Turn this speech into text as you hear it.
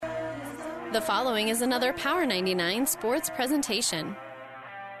The following is another Power 99 sports presentation.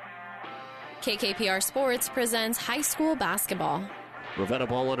 KKPR Sports presents high school basketball. Ravenna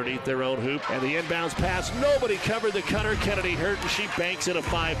ball underneath their own hoop, and the inbounds pass. Nobody covered the cutter. Kennedy hurt, and she banks in a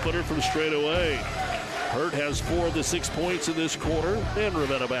 5-footer from straight away. Hurt has 4 of the 6 points in this quarter, and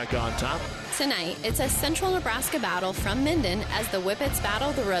Ravenna back on top. Tonight, it's a Central Nebraska battle from Minden as the Whippets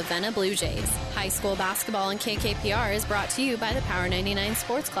battle the Ravenna Blue Jays. High school basketball on KKPR is brought to you by the Power 99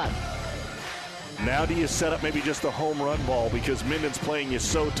 Sports Club. Now do you set up maybe just a home run ball because Minden's playing you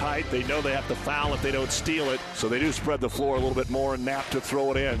so tight they know they have to foul if they don't steal it. So they do spread the floor a little bit more and Knapp to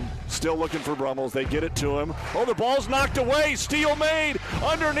throw it in. Still looking for Brummels. They get it to him. Oh, the ball's knocked away. Steal made.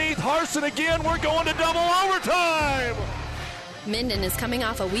 Underneath Harson again. We're going to double overtime. Minden is coming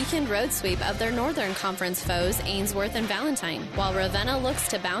off a weekend road sweep of their Northern Conference foes, Ainsworth and Valentine, while Ravenna looks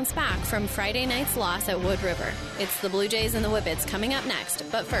to bounce back from Friday night's loss at Wood River. It's the Blue Jays and the Whippets coming up next,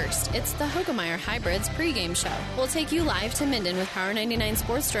 but first, it's the Hoegemeyer Hybrids pregame show. We'll take you live to Minden with Power 99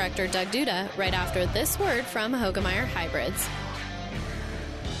 Sports Director Doug Duda right after this word from Hoegemeyer Hybrids.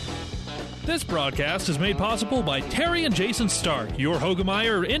 This broadcast is made possible by Terry and Jason Stark, your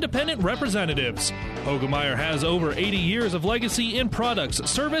Hoegemeyer independent representatives. Hoegemeyer has over 80 years of legacy in products,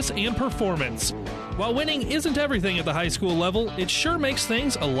 service, and performance. While winning isn't everything at the high school level, it sure makes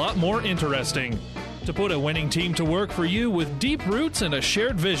things a lot more interesting. To put a winning team to work for you with deep roots and a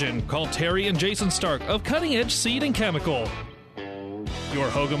shared vision, call Terry and Jason Stark of Cutting Edge Seed and Chemical. Your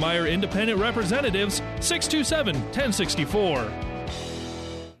Hoegemeyer independent representatives, 627-1064.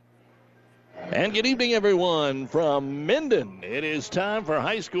 And good evening, everyone, from Minden. It is time for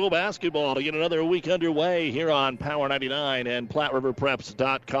high school basketball to get another week underway here on Power 99 and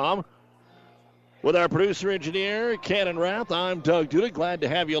PlatteRiverPreps.com. With our producer-engineer, Cannon Rath, I'm Doug Duda. Glad to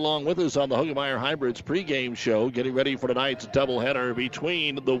have you along with us on the Hoegemeyer Hybrids pregame show, getting ready for tonight's doubleheader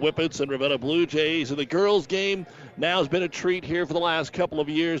between the Whippets and Ravenna Blue Jays. And the girls' game now has been a treat here for the last couple of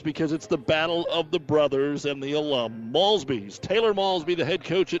years because it's the battle of the brothers and the alum Malsbys. Taylor Malsby, the head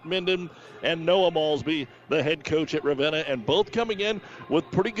coach at Minden, and Noah Malsby, the head coach at Ravenna, and both coming in with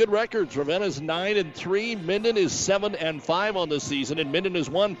pretty good records. Ravenna's 9-3, Minden is 7-5 on the season, and Minden has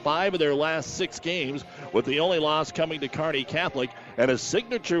won 5 of their last 6 games, with the only loss coming to Kearney Catholic, and a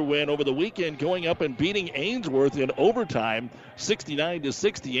signature win over the weekend going up and beating Ainsworth in overtime,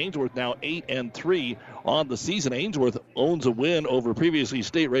 69-60. Ainsworth now 8-3 on the season. Ainsworth owns a win over previously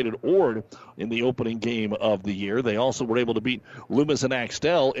state-rated Ord in the opening game of the year. They also were able to beat Loomis and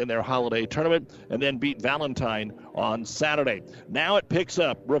Axtell in their holiday tournament and then beat Valentine on Saturday. Now it picks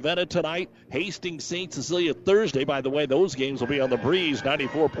up. Ravenna tonight, Hastings St. Cecilia Thursday. By the way, those games will be on the Breeze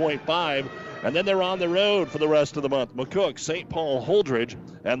 94.5. And then they're on the road for the rest of the month. McCook, St. Paul, Holdridge,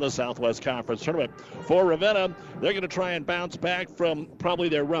 and the Southwest Conference Tournament. For Ravenna, they're going to try and bounce back from probably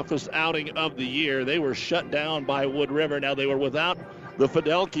their roughest outing of the year. They were shut down by Wood River. Now they were without the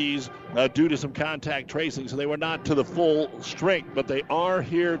Fidelkis due to some contact tracing, so they were not to the full strength, but they are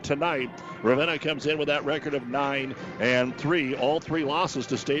here tonight. Ravenna comes in with that record of 9-3. All 3 losses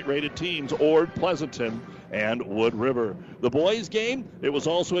to state-rated teams, Ord, Pleasanton, and Wood River. The boys' game, it was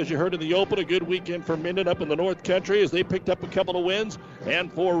also, as you heard in the open, a good weekend for Minden up in the North Country as they picked up a couple of wins.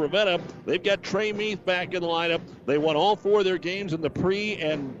 And for Ravenna, they've got Trey Meath back in the lineup. They won all 4 of their games in the pre-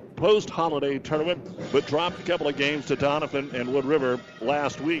 and post-holiday tournament, but dropped a couple of games to Donovan and Wood River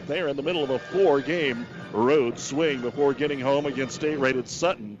last week. They are in the middle of a 4-game road swing before getting home against state-rated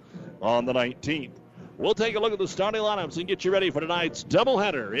Sutton on the 19th. We'll take a look at the starting lineups and get you ready for tonight's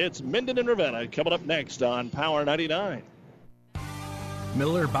doubleheader. It's Minden and Ravenna coming up next on Power 99.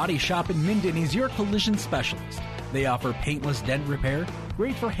 Miller Body Shop in Minden is your collision specialist. They offer paintless dent repair,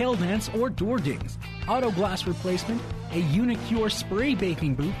 great for hail dents or door dings, auto glass replacement, a Unicure spray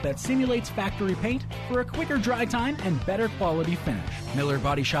baking booth that simulates factory paint for a quicker dry time and better quality finish. Miller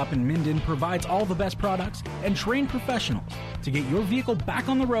Body Shop in Minden provides all the best products and trained professionals to get your vehicle back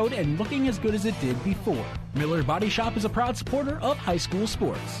on the road and looking as good as it did before. Miller Body Shop is a proud supporter of high school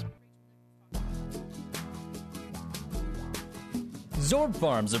sports. Zorb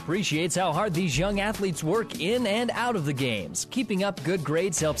Farms appreciates how hard these young athletes work in and out of the games. Keeping up good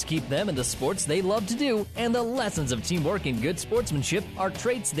grades helps keep them in the sports they love to do, and the lessons of teamwork and good sportsmanship are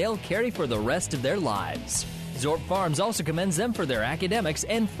traits they'll carry for the rest of their lives. Zorb Farms also commends them for their academics,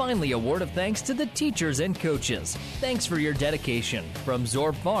 and finally a word of thanks to the teachers and coaches. Thanks for your dedication. From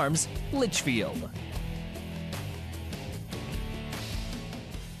Zorb Farms, Litchfield.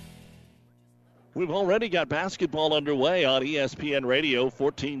 We've already got basketball underway on ESPN Radio,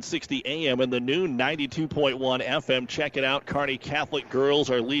 1460 AM and the noon 92.1 FM. Check it out. Kearney Catholic girls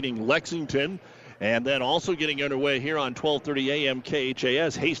are leading Lexington And then also getting underway here on 1230 AM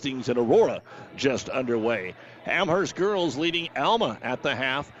KHAS, Hastings and Aurora just underway. Amherst girls leading Alma at the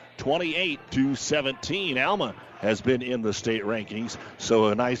half, 28-17. Alma has been in the state rankings, so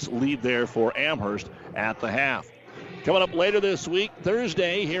a nice lead there for Amherst at the half. Coming up later this week,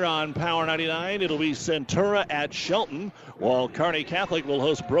 Thursday, here on Power 99, it'll be Centura at Shelton, while Kearney Catholic will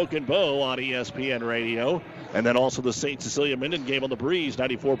host Broken Bow on ESPN Radio. And then also the St. Cecilia Minden game on the Breeze,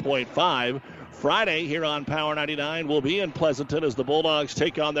 94.5. Friday, here on Power 99, will be in Pleasanton as the Bulldogs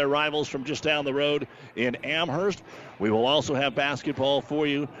take on their rivals from just down the road in Amherst. We will also have basketball for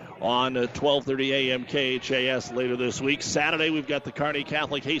you on 1230 AM KHAS later this week. Saturday, we've got the Kearney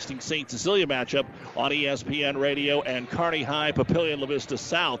Catholic Hastings St. Cecilia matchup on ESPN Radio, and Kearney High Papillion La Vista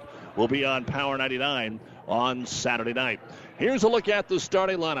South will be on Power 99 on Saturday night. Here's a look at the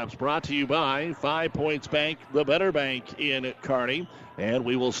starting lineups brought to you by 5 Points Bank, the better bank in Kearney. And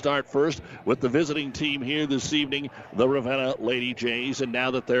we will start first with the visiting team here this evening, the Ravenna Lady Jays. And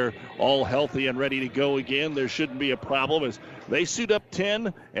now that they're all healthy and ready to go again, there shouldn't be a problem as they suit up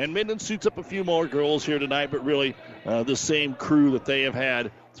 10, and Minden suits up a few more girls here tonight, but really the same crew that they have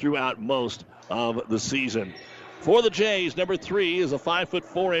had throughout most of the season. For the Jays, number 3 is a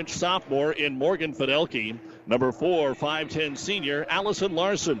 5'4" sophomore in Morgan Fidelke. Number 4, 5'10" senior Allison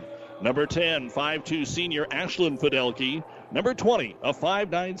Larson. Number 10, 5'2" senior Ashlyn Fidelke. Number 20, a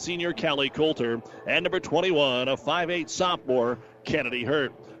 5'9" senior Callie Coulter. And number 21, a 5'8" sophomore Kennedy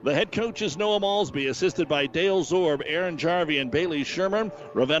Hurt. The head coach is Noah Malsby, assisted by Dale Zorb, Aaron Jarvie, and Bailey Sherman.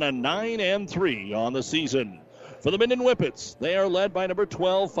 Ravenna 9-3 on the season. For the Minden Whippets, they are led by number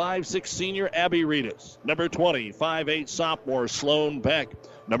 12, 5'6" senior Abby Reedus. Number 20, 5'8" sophomore Sloan Beck.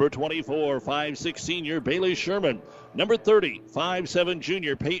 Number 24, 5'6" senior Bailey Sherman. Number 30, 5'7"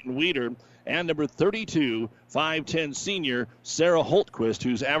 junior Peyton Weeder. And number 32, 5'10" senior Sarah Holtquist,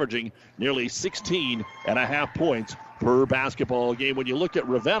 who's averaging nearly 16.5 points per basketball game. When you look at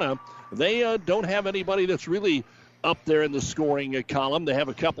Ravenna, they don't have anybody that's really up there in the scoring column. They have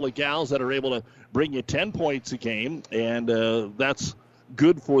a couple of gals that are able to bring you 10 points a game, and that's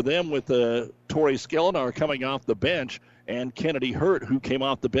good for them with Tori Skelenar coming off the bench and Kennedy Hurt, who came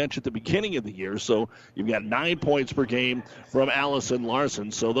off the bench at the beginning of the year. So you've got 9 points per game from Allison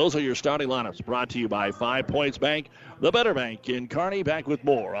Larson. So those are your starting lineups, brought to you by 5 Points Bank, the better bank in Kearney. Back with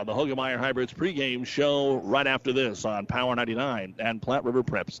more on the Hoegemeyer Hybrids pregame show right after this on Power 99 and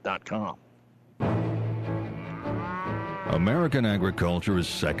PlatteRiverPreps.com. American agriculture is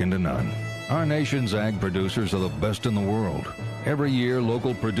second to none. Our nation's ag producers are the best in the world. Every year,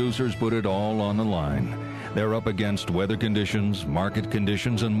 local producers put it all on the line. They're up against weather conditions, market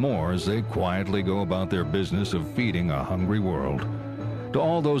conditions, and more as they quietly go about their business of feeding a hungry world. To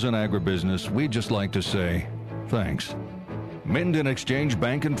all those in agribusiness, we'd just like to say thanks. Minden Exchange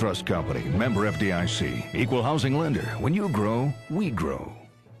Bank and Trust Company, member FDIC, equal housing lender. When you grow, we grow.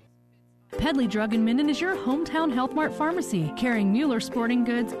 Pedley Drug in Minden is your hometown Health Mart pharmacy, carrying Mueller sporting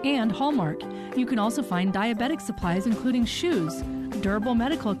goods and Hallmark. You can also find diabetic supplies, including shoes, durable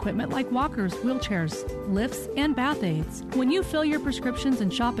medical equipment like walkers, wheelchairs, lifts, and bath aids. When you fill your prescriptions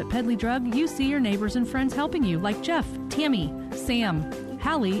and shop at Pedley Drug, you see your neighbors and friends helping you, like Jeff, Tammy, Sam,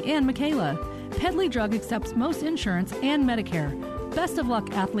 Hallie, and Michaela. Pedley Drug accepts most insurance and Medicare. Best of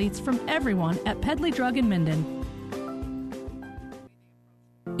luck, athletes, from everyone at Pedley Drug in Minden.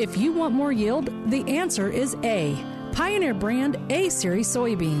 If you want more yield, the answer is A. Pioneer brand A-Series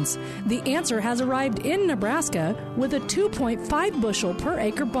soybeans. The answer has arrived in Nebraska with a 2.5 bushel per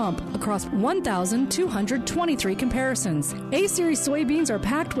acre bump across 1,223 comparisons. A-Series soybeans are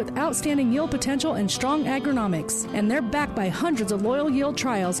packed with outstanding yield potential and strong agronomics, and they're backed by hundreds of loyal yield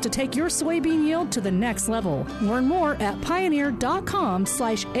trials to take your soybean yield to the next level. Learn more at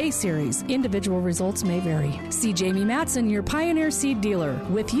pioneer.com/A-Series. Individual results may vary. See Jamie Matson, your Pioneer seed dealer,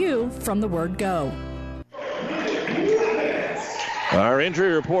 with you from the word go. Our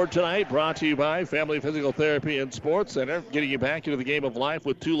injury report tonight brought to you by Family Physical Therapy and Sports Center, getting you back into the game of life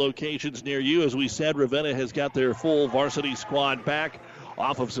with 2 locations near you. As we said, Ravenna has got their full varsity squad back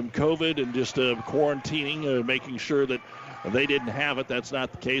off of some COVID and just quarantining, making sure that they didn't have it. That's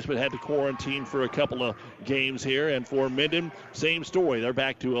not the case, but had to quarantine for a couple of games here. And for Minden, same story. They're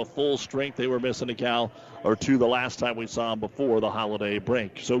back to a full strength. They were missing a gal or two the last time we saw them before the holiday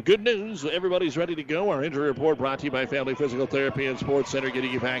break. So good news. Everybody's ready to go. Our injury report brought to you by Family Physical Therapy and Sports Center,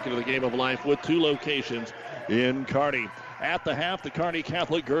 getting you back into the game of life with 2 locations in Kearney. At the half, the Kearney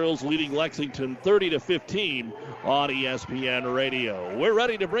Catholic girls leading Lexington 30-15 on ESPN Radio. We're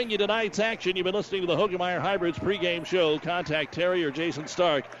ready to bring you tonight's action. You've been listening to the Hoegemeyer Hybrids pregame show. Contact Terry or Jason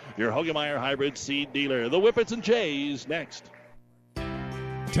Stark, your Hoegemeyer Hybrids seed dealer. The Whippets and Jays next.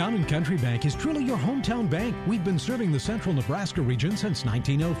 Town & Country Bank is truly your hometown bank. We've been serving the central Nebraska region since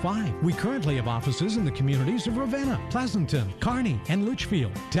 1905. We currently have offices in the communities of Ravenna, Pleasanton, Kearney, and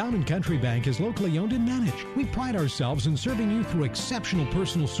Litchfield. Town & Country Bank is locally owned and managed. We pride ourselves in serving you through exceptional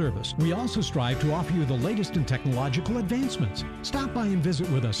personal service. We also strive to offer you the latest in technological advancements. Stop by and visit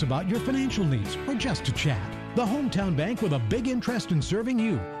with us about your financial needs or just to chat. The hometown bank with a big interest in serving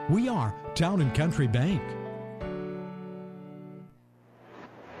you. We are Town & Country Bank.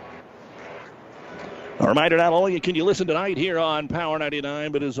 A reminder, not only can you listen tonight here on Power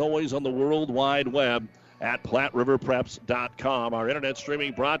 99, but as always on the World Wide Web at PlatteRiverPreps.com. Our internet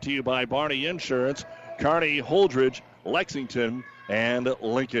streaming brought to you by Barney Insurance, Kearney, Holdridge, Lexington, and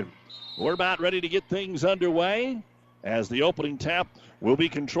Lincoln. We're about ready to get things underway as the opening tap will be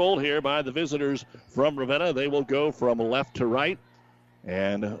controlled here by the visitors from Ravenna. They will go from left to right,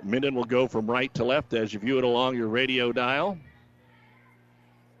 and Minden will go from right to left as you view it along your radio dial.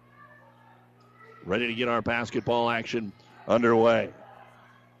 Ready to get our basketball action underway.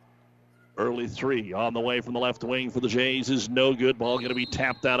 Early three on the way from the left wing for the Jays is no good. Ball going to be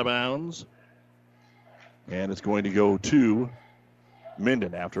tapped out of bounds. And it's going to go to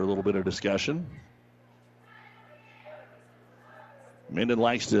Minden after a little bit of discussion. Minden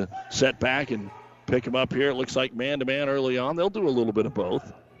likes to set back and pick him up here. It looks like man-to-man early on. They'll do a little bit of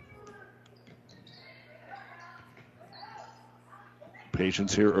both.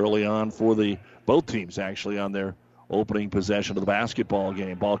 Patience here early on for both teams actually on their opening possession of the basketball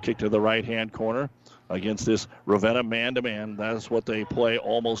game. Ball kicked to the right-hand corner against this Ravenna man-to-man. That's what they play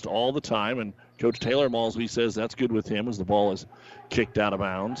almost all the time, and Coach Taylor Malsby says that's good with him as the ball is kicked out of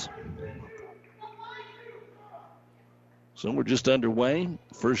bounds. So we're just underway.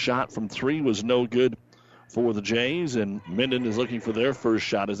 First shot from three was no good for the Jays, and Minden is looking for their first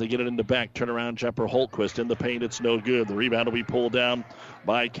shot as they get it into back. Turnaround jumper Holtquist in the paint. It's no good. The rebound will be pulled down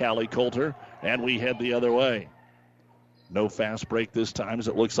by Callie Coulter, and we head the other way. No fast break this time as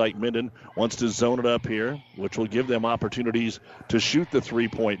it looks like Minden wants to zone it up here, which will give them opportunities to shoot the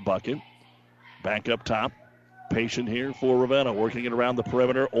three-point bucket. Back up top. Patient here for Ravenna, working it around the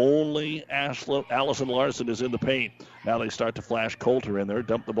perimeter. Only Allison Larson is in the paint. Now they start to flash Coulter in there,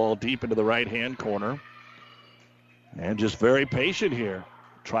 dump the ball deep into the right-hand corner. And just very patient here.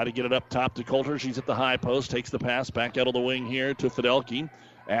 Try to get it up top to Coulter. She's at the high post, takes the pass back out of the wing here to Fidelki.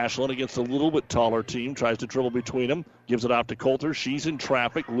 Ashland against a little bit taller team, tries to dribble between them, gives it off to Coulter. She's in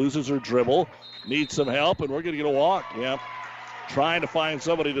traffic, loses her dribble, needs some help, and we're going to get a walk. Yep. Trying to find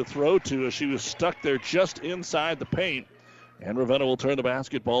somebody to throw to as she was stuck there just inside the paint. And Ravenna will turn the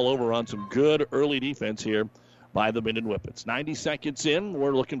basketball over on some good early defense here by the Minden Whippets. 90 seconds in,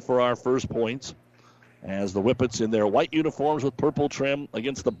 we're looking for our first points as the Whippets in their white uniforms with purple trim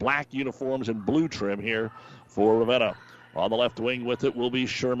against the black uniforms and blue trim here for Ravenna. On the left wing with it will be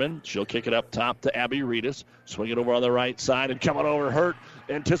Sherman. She'll kick it up top to Abby Reedus. Swing it over on the right side and coming over Hurt.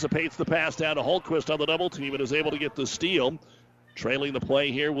 Anticipates the pass down to Holtquist on the double team and is able to get the steal. Trailing the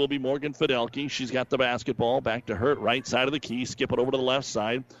play here will be Morgan Fidelki. She's got the basketball. Back to Hurt, right side of the key. Skip it over to the left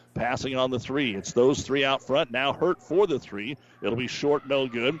side. Passing on the three. It's those three out front. Now Hurt for the three. It'll be short, no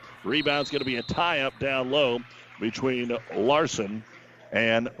good. Rebound's going to be a tie-up down low between Larson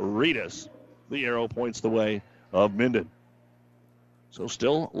and Reedus. The arrow points the way of Minden. So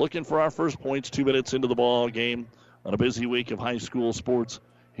still looking for our first points 2 minutes into the ball game on a busy week of high school sports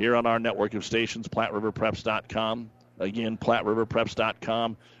here on our network of stations, PlatteRiverPreps.com. Again,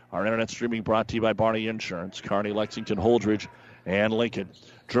 PlatteRiverPreps.com. Our internet streaming brought to you by Barney Insurance, Kearney, Lexington, Holdridge, and Lincoln.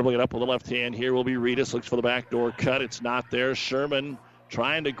 Dribbling it up with the left hand here will be Reedus. Looks for the backdoor cut. It's not there. Sherman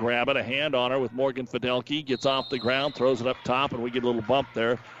trying to grab it. A hand on her with Morgan Fidelki. Gets off the ground, throws it up top, and we get a little bump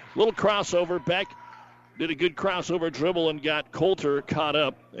there. Little crossover. Beck did a good crossover dribble and got Coulter caught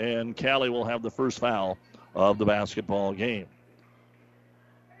up, and Callie will have the first foul of the basketball game.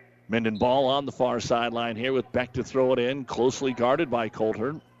 Minden ball on the far sideline here with Beck to throw it in. Closely guarded by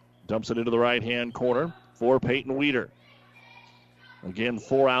Coulter. Dumps it into the right-hand corner for Peyton Weeder. Again,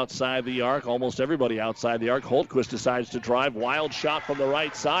 4 outside the arc. Almost everybody outside the arc. Holtquist decides to drive. Wild shot from the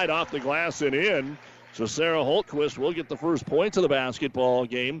right side off the glass and in. So Sarah Holtquist will get the first points of the basketball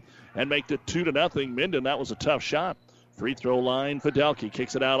game and make it 2-0 Minden. That was a tough shot. Free throw line, Fidelki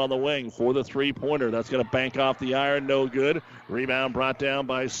kicks it out on the wing for the three-pointer. That's going to bank off the iron, no good. Rebound brought down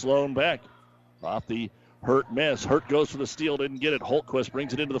by Sloan Beck. Off the Hurt miss. Hurt goes for the steal, didn't get it. Holtquist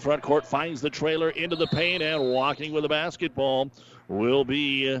brings it into the front court, finds the trailer into the paint, and walking with the basketball will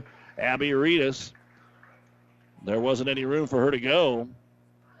be Abby Reedus. There wasn't any room for her to go.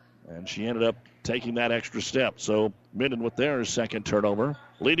 And she ended up taking that extra step. So Minden with their second turnover,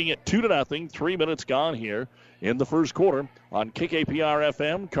 leading it 2-0. 3 minutes gone here in the first quarter on KKPR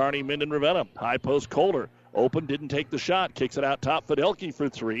FM, Kearney, Minden, Ravenna. High post Colder. Open, didn't take the shot. Kicks it out top. Fidelki for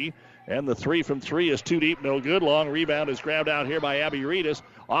three. And the three from three is too deep, no good. Long rebound is grabbed out here by Abby Reedus.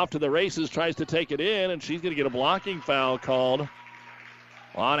 Off to the races, tries to take it in, and she's going to get a blocking foul called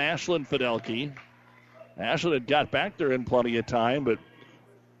on Ashlyn Fidelki. Ashlyn had got back there in plenty of time, but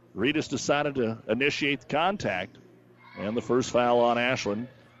Reedus decided to initiate the contact. And the first foul on Ashlyn,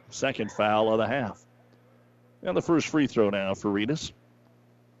 second foul of the half. And the first free throw now for Reedus.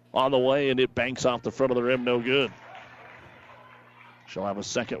 On the way, and it banks off the front of the rim, no good. She'll have a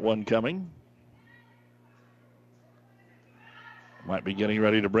second one coming. Might be getting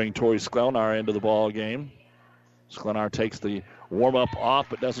ready to bring Tori Sklenar into the ball game. Sklenar takes the warm-up off,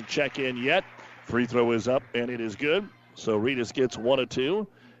 but doesn't check in yet. Free throw is up, and it is good. So Reedus gets 1 of 2.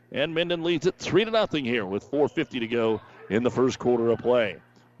 And Minden leads it 3-0 here with 4:50 to go in the first quarter of play.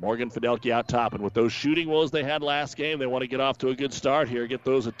 Morgan Fidelki out top, and with those shooting woes they had last game, they want to get off to a good start here, get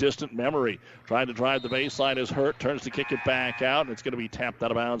those a distant memory. Trying to drive the baseline is Hurt, turns to kick it back out, and it's going to be tapped out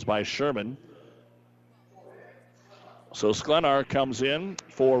of bounds by Sherman. So Sklenar comes in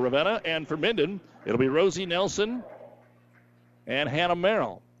for Ravenna, and for Minden, it'll be Rosie Nelson and Hannah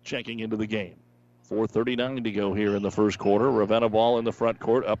Merrill checking into the game. 4:39 to go here in the first quarter. Ravenna ball in the front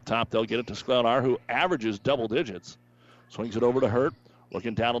court. Up top, they'll get it to Sklenar, who averages double digits. Swings it over to Hurt.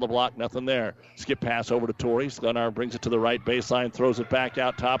 Looking down on the block, nothing there. Skip pass over to Torrey. Sklenar brings it to the right baseline, throws it back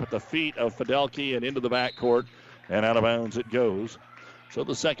out top at the feet of Fidelki and into the backcourt, and out of bounds it goes. So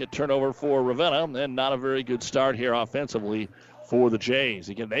the second turnover for Ravenna, and not a very good start here offensively for the Jays.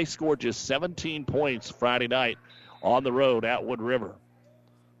 Again, they scored just 17 points Friday night on the road at Wood River.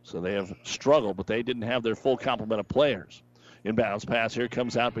 So they have struggled, but they didn't have their full complement of players. Inbounds pass here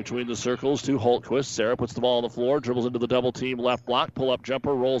comes out between the circles to Holtquist. Sarah puts the ball on the floor, dribbles into the double team left block, pull-up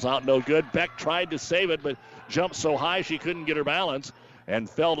jumper, rolls out, no good. Beck tried to save it, but jumped so high she couldn't get her balance and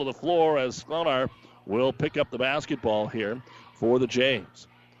fell to the floor as Sklenar will pick up the basketball here for the Jays.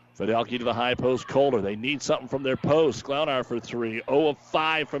 Fidelki to the high post, Colder. They need something from their post. Sklenar for three. 0 of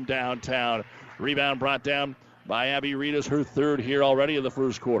 5 from downtown. Rebound brought down by Abby Reedus, her third here already in the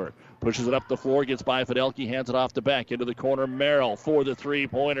first quarter. Pushes it up the floor, gets by Fidelki, hands it off to Beck. Into the corner, Merrill for the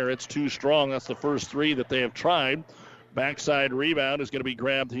three-pointer. It's too strong. That's the first three that they have tried. Backside rebound is going to be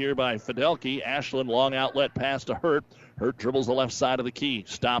grabbed here by Fidelki. Ashlyn, long outlet pass to Hurt. Hurt dribbles the left side of the key,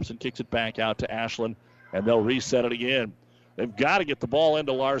 stops and kicks it back out to Ashlyn, and they'll reset it again. They've got to get the ball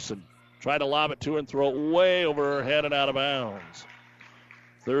into Larson. Try to lob it to her and throw it way over her head and out of bounds.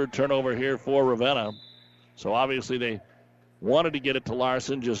 Third turnover here for Ravenna. So obviously they wanted to get it to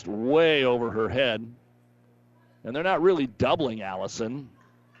Larson just way over her head. And they're not really doubling Allison,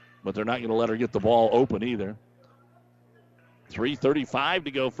 but they're not going to let her get the ball open either. 3:35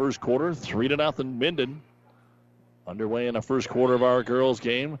 to go first quarter, 3-0 Minden. Underway in the first quarter of our girls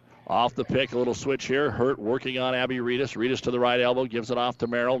game. Off the pick, a little switch here. Hurt working on Abby Reedus. Reedus to the right elbow, gives it off to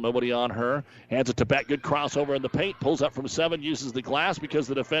Merrill. Nobody on her. Hands it to Beck. Good crossover in the paint. Pulls up from 7, uses the glass because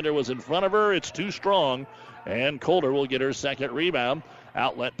the defender was in front of her. It's too strong. And Colder will get her second rebound.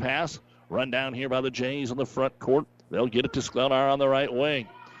 Outlet pass. Run down here by the Jays on the front court. They'll get it to Sklenar on the right wing.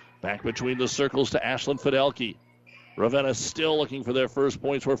 Back between the circles to Ashlyn Fidelki. Ravenna still looking for their first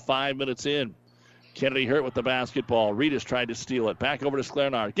points. We're 5 minutes in. Kennedy Hurt with the basketball. Reedus tried to steal it. Back over to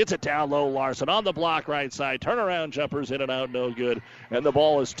Sklenar. Gets it down low. Larson on the block right side. Turnaround jumpers in and out. No good. And the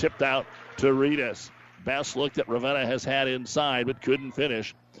ball is tipped out to Reedus. Best look that Ravenna has had inside but couldn't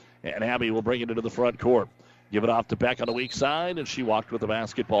finish. And Abby will bring it into the front court. Give it off to Beck on the weak side. And she walked with the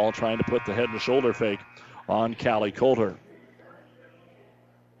basketball trying to put the head and shoulder fake on Callie Coulter.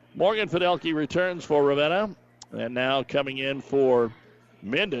 Morgan Fidelki returns for Ravenna. And now coming in for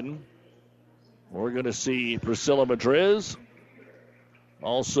Minden, we're going to see Priscilla Madriz.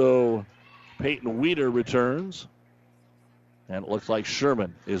 Also, Peyton Weeder returns. And it looks like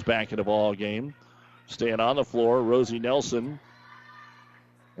Sherman is back in the ball game. Staying on the floor, Rosie Nelson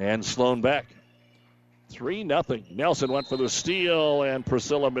and Sloan Beck. 3-0. Nelson went for the steal, and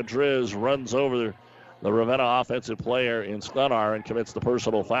Priscilla Madriz runs over the Ravenna offensive player in Sklenar and commits the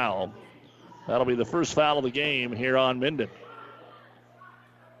personal foul. That'll be the first foul of the game here on Minden.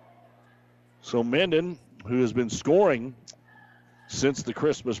 So Minden, who has been scoring since the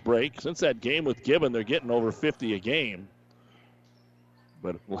Christmas break, since that game with Gibbon, they're getting over 50 a game.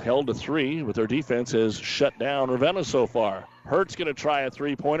 But held to 3, but their defense has shut down Ravenna so far. Hurt's going to try a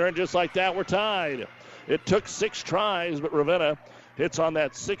three-pointer, and just like that, we're tied. It took 6 tries, but Ravenna hits on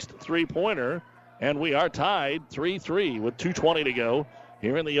that 6th three-pointer, and we are tied 3-3 with 2:20 to go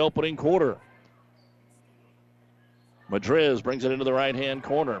here in the opening quarter. Madriz brings it into the right-hand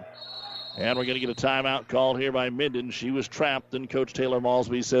corner. And we're going to get a timeout called here by Minden. She was trapped, and Coach Taylor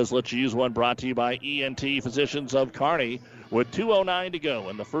Malsby says, let's use one, brought to you by ENT Physicians of Kearney. With 2:09 to go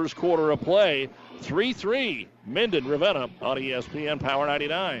in the first quarter of play, 3-3, Minden, Ravenna on ESPN Power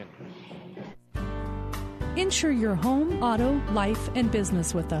 99. Insure your home, auto, life, and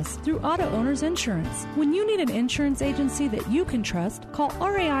business with us through Auto Owners Insurance. When you need an insurance agency that you can trust, call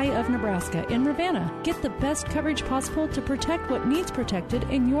RAI of Nebraska in Ravenna. Get the best coverage possible to protect what needs protected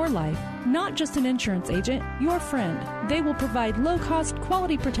in your life. Not just an insurance agent, your friend. They will provide low-cost,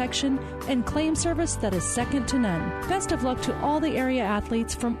 quality protection and claim service that is second to none. Best of luck to all the area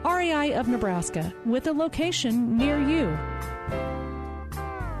athletes from RAI of Nebraska, with a location near you.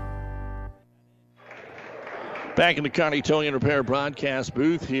 Back in the Kearney Towing and Repair broadcast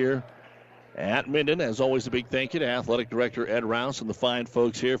booth here at Minden. As always, a big thank you to Athletic Director Ed Rouse and the fine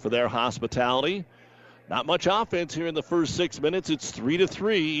folks here for their hospitality. Not much offense here in the first 6 minutes. It's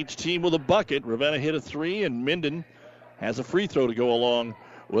 3-3, each team with a bucket. Ravenna hit a 3, and Minden has a free throw to go along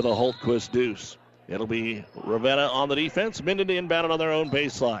with a Holtquist deuce. It'll be Ravenna on the defense. Minden inbounded on their own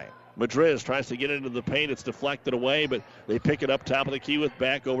baseline. Madriz tries to get into the paint. It's deflected away, but they pick it up top of the key with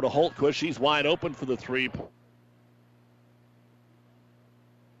back over to Holtquist. She's wide open for the 3.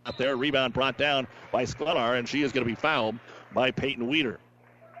 Out there, rebound brought down by Sklenar, and she is going to be fouled by Peyton Weeder.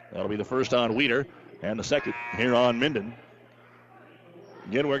 That'll be the first on Weeder, and the second here on Minden.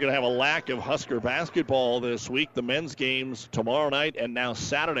 Again, we're going to have a lack of Husker basketball this week. The men's games tomorrow night and now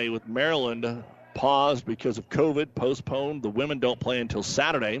Saturday with Maryland paused because of COVID, postponed. The women don't play until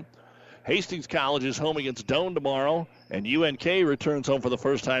Saturday. Hastings College is home against Doane tomorrow, and UNK returns home for the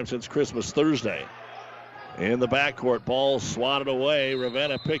first time since Christmas Thursday. In the backcourt, ball swatted away.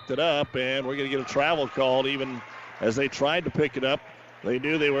 Ravenna picked it up, and we're going to get a travel called. Even as they tried to pick it up, they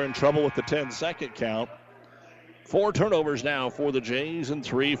knew they were in trouble with the 10-second count. 4 turnovers now for the Jays and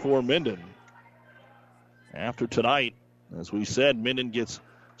 3 for Minden. After tonight, as we said, Minden gets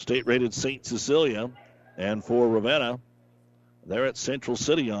state-rated St. Cecilia, and for Ravenna, they're at Central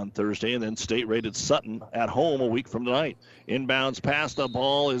City on Thursday, and then state-rated Sutton at home a week from tonight. Inbounds pass, the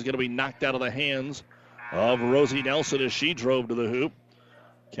ball is going to be knocked out of the hands of Rosie Nelson as she drove to the hoop.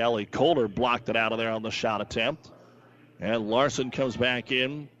 Kelly Kohler blocked it out of there on the shot attempt. And Larson comes back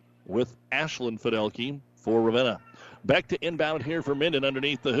in with Ashlyn Fidelke for Ravenna. Beck to inbound here for Minden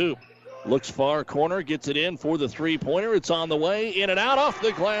underneath the hoop. Looks far corner, gets it in for the three-pointer. It's on the way, in and out, off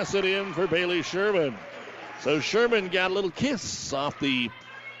the glass and in for Bailey Sherman. So Sherman got a little kiss off the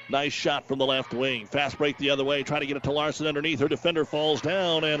nice shot from the left wing. Fast break the other way, trying to get it to Larson underneath. Her defender falls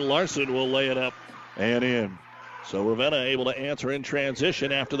down, and Larson will lay it up and in. So Ravenna able to answer in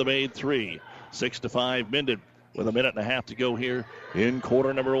transition after the made 3. 6-5 Minden with a minute and a half to go here in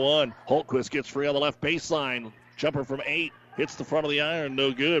quarter number 1. Holtquist gets free on the left baseline. Jumper from 8. Hits the front of the iron.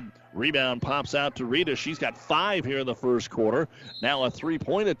 No good. Rebound pops out to Rita. She's got 5 here in the first quarter. Now a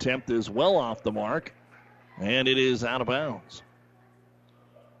 3-point attempt is well off the mark. And it is out of bounds.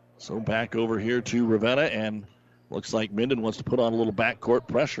 So back over here to Ravenna. And looks like Minden wants to put on a little backcourt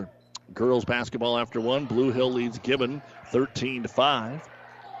pressure. Girls basketball after 1. Blue Hill leads Gibbon 13-5.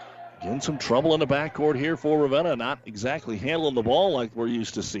 Again, some trouble in the backcourt here for Ravenna. Not exactly handling the ball like we're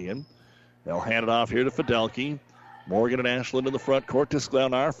used to seeing. They'll hand it off here to Fidelke. Morgan and Ashland in the front court to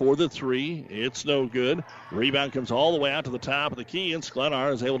Sklenar for the 3. It's no good. Rebound comes all the way out to the top of the key, and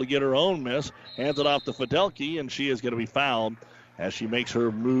Sklenar is able to get her own miss. Hands it off to Fidelke, and she is going to be fouled as she makes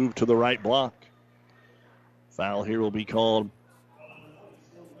her move to the right block. Foul here will be called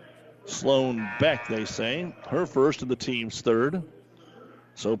Sloan Beck, they say. Her first and the team's third.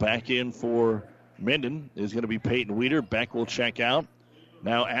 So back in for Minden is going to be Peyton Weeder. Beck will check out.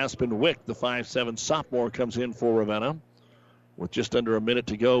 Now Aspen Wick, the 5'7" sophomore, comes in for Ravenna with just under a minute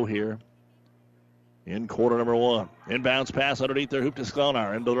to go here in quarter number 1. Inbounds pass underneath their hoop to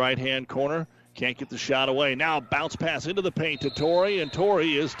Sklenar into the right-hand corner. Can't get the shot away. Now bounce pass into the paint to Torrey, and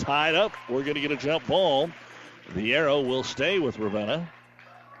Torrey is tied up. We're going to get a jump ball. The arrow will stay with Ravenna.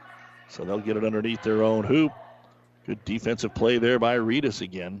 So they'll get it underneath their own hoop. Good defensive play there by Reedus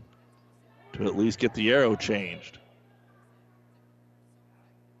again to at least get the arrow changed.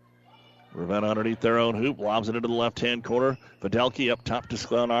 Ravenna underneath their own hoop, lobs it into the left-hand corner. Fidelke up top to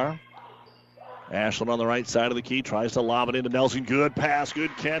Sklenar. Ashland on the right side of the key, tries to lob it into Nelson. Good pass,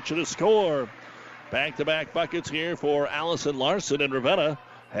 good catch, and a score. Back-to-back buckets here for Allison Larson, and Ravenna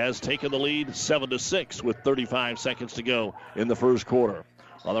has taken the lead 7-6 with 35 seconds to go in the first quarter.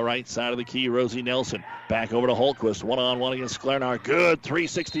 On the right side of the key, Rosie Nelson. Back over to Holtquist. One-on-one against Sklenar. Good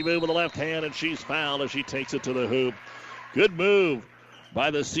 360 move with the left hand, and she's fouled as she takes it to the hoop. Good move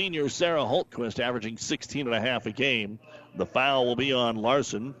by the senior Sarah Holtquist, averaging 16.5 a game. The foul will be on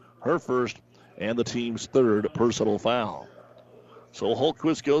Larson, her first and the team's third personal foul. So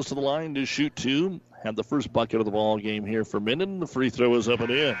Holtquist goes to the line to shoot two. Had the first bucket of the ball game here for Minden. The free throw is up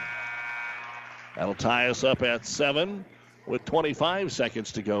and in. That'll tie us up at 7 with 25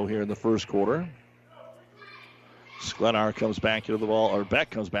 seconds to go here in the first quarter. Sklenar comes back into the ball, or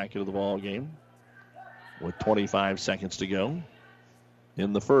Beck comes back into the ball game with 25 seconds to go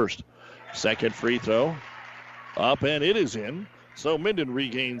in the first. Second free throw up, and it is in. So Minden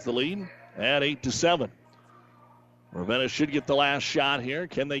regains the lead at 8-7. Ravenna should get the last shot here.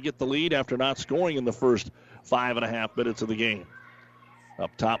 Can they get the lead after not scoring in the first 5.5 minutes of the game?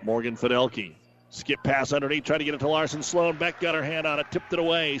 Up top, Morgan Fidelke. Skip pass underneath, trying to get it to Larson. Sloan Beck got her hand on it, tipped it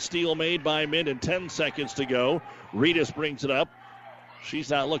away. Steal made by Minden, 10 seconds to go. Reedus brings it up. She's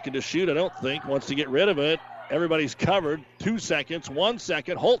not looking to shoot, I don't think. Wants to get rid of it. Everybody's covered. 2 seconds, 1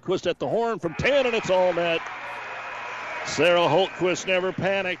 second. Holtquist at the horn from 10, and it's all net. Sarah Holtquist never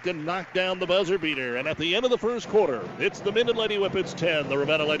panicked and knocked down the buzzer beater. And at the end of the first quarter, it's the Minden Lady Whippets 10, the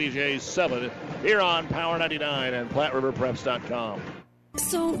Ravenna Lady Jays 7, here on Power 99 and PlatteRiverPreps.com.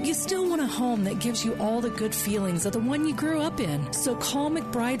 So you still want a home that gives you all the good feelings of the one you grew up in. So call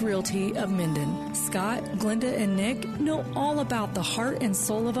McBride Realty of Minden. Scott, Glenda, and Nick know all about the heart and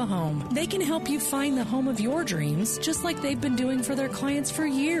soul of a home. They can help you find the home of your dreams, just like they've been doing for their clients for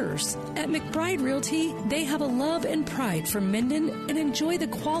years. At McBride Realty, they have a love and pride for Minden and enjoy the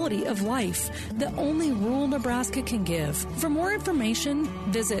quality of life that only rural Nebraska can give. For more information,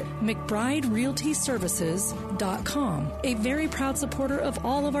 visit McBrideRealtyServices.com. A very proud supporter of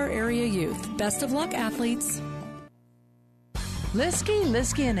all of our area youth. Best of luck, athletes.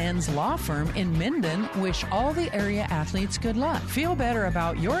 Liskey & Ends Law Firm in Minden wish all the area athletes good luck. Feel better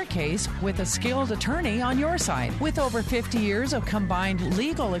about your case with a skilled attorney on your side. With over 50 years of combined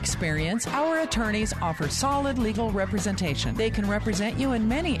legal experience, our attorneys offer solid legal representation. They can represent you in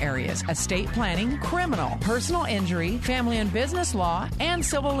many areas: estate planning, criminal, personal injury, family and business law, and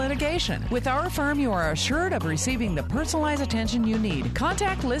civil litigation. With our firm, you are assured of receiving the personalized attention you need.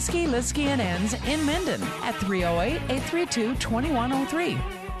 Contact Liskey & Ends in Minden at 308-832-2103.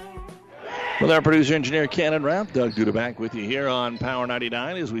 With our producer engineer Ken and Rapp, Doug Duda back with you here on Power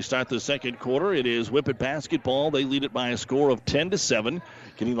 99 as we start the second quarter. It is Whippet basketball. They lead it by a score of 10-7,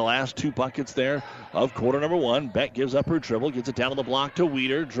 getting the last 2 buckets there of quarter number 1. Beck gives up her dribble, gets it down on the block to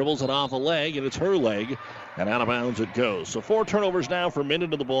Weeder, dribbles it off a leg, and it's her leg, and out of bounds it goes. So 4 turnovers now for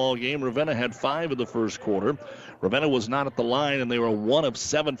Minden in the ball game. Ravenna had 5 in the first quarter. Ravenna was not at the line, and they were 1 of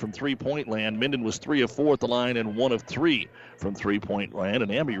 7 from three-point land. Minden was 3 of 4 at the line and 1 of 3 from three-point land.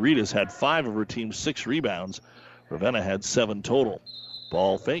 And Abby Reedus had 5 of her team's 6 rebounds. Ravenna had 7 total.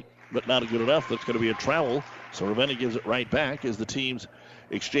 Ball fake, but not good enough. That's going to be a travel. So Ravenna gives it right back as the teams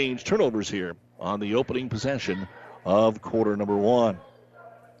exchange turnovers here on the opening possession of quarter number 1.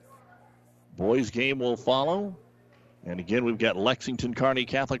 Boys game will follow. And again, we've got Lexington Kearney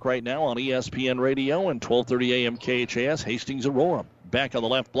Catholic right now on ESPN Radio and 1230 AM KHAS, Hastings Aurora. Back on the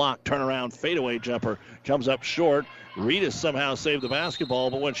left block, turnaround fadeaway jumper comes up short. Reedus somehow saved the basketball,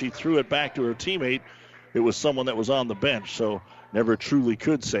 but when she threw it back to her teammate, it was someone that was on the bench, so never truly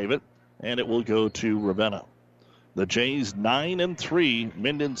could save it, and it will go to Ravenna. The Jays 9-3,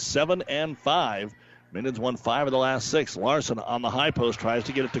 Minden 7-5. Minden's won 5 of the last 6. Larson on the high post tries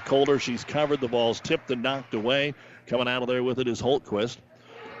to get it to Calder. She's covered. The ball's tipped and knocked away. Coming out of there with it is Holtquist.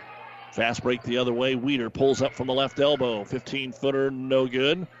 Fast break the other way. Weeder pulls up from the left elbow. 15-footer, no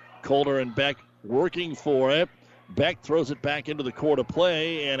good. Calder and Beck working for it. Beck throws it back into the court of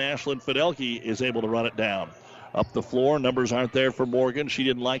play, and Ashlyn Fidelke is able to run it down. Up the floor, numbers aren't there for Morgan. She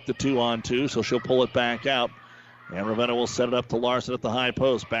didn't like the 2-on-2, so she'll pull it back out. And Ravenna will set it up to Larson at the high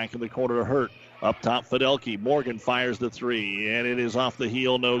post. Back in the corner to Hurt. Up top, Fidelke. Morgan fires the 3, and it is off the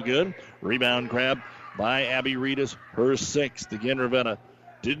heel, no good. Rebound grab by Abby Reedus, her 6th. Again, Ravenna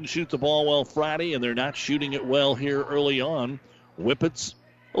didn't shoot the ball well Friday, and they're not shooting it well here early on. Whippets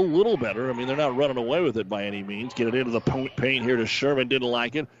a little better. I mean, they're not running away with it by any means. Get it into the paint here to Sherman. Didn't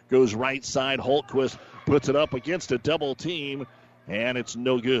like it. Goes right side. Holtquist puts it up against a double team, and it's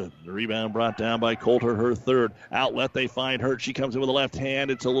no good. The rebound brought down by Coulter, her 3rd. Outlet, they find Hurt. She comes in with the left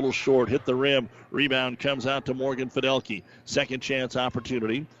hand. It's a little short. Hit the rim. Rebound comes out to Morgan Fidelke. Second chance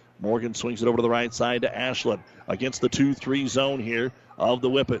opportunity. Morgan swings it over to the right side to Ashlyn against the 2-3 zone here of the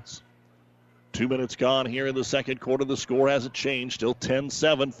Whippets. 2 minutes gone here in the second quarter. The score hasn't changed. Still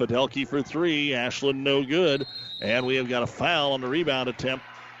 10-7. Fidelke for 3. Ashlyn no good. And we have got a foul on the rebound attempt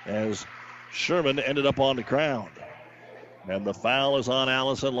as Sherman ended up on the ground. And the foul is on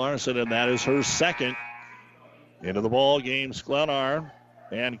Allison Larson, and that is her 2nd. Into the ball game, Sklenar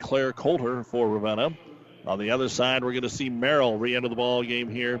and Claire Coulter for Ravenna. On the other side, we're going to see Merrill re-enter the ball game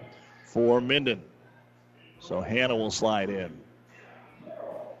here for Minden. So Hannah will slide in.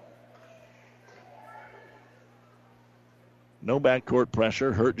 No backcourt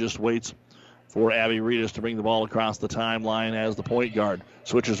pressure. Hurt just waits for Abby Reedus to bring the ball across the timeline as the point guard.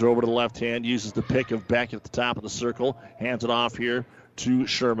 Switches her over to the left hand, uses the pick of Beck at the top of the circle, hands it off here to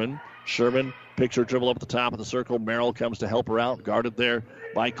Sherman. Sherman picks her dribble up at the top of the circle. Merrill comes to help her out, guarded there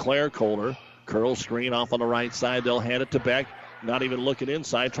by Claire Coulter. Curl screen off on the right side. They'll hand it to Beck. Not even looking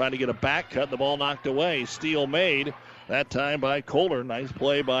inside, trying to get a back cut. The ball knocked away. Steal made, that time by Coulter. Nice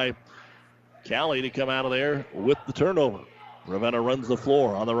play by Callie to come out of there with the turnover. Ravenna runs the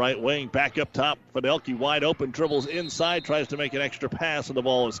floor on the right wing. Back up top. Fidelki wide open. Dribbles inside. Tries to make an extra pass, and the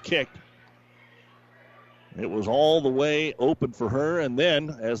ball is kicked. It was all the way open for her, and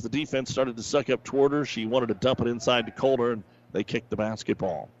then as the defense started to suck up toward her, she wanted to dump it inside to Coulter, and they kicked the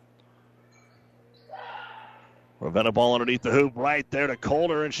basketball. Ravenna ball underneath the hoop right there to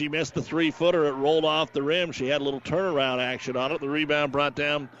Coulter, and she missed the three-footer. It rolled off the rim. She had a little turnaround action on it. The rebound brought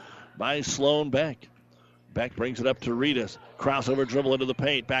down by Sloan Beck. Beck brings it up to Reedus. Crossover dribble into the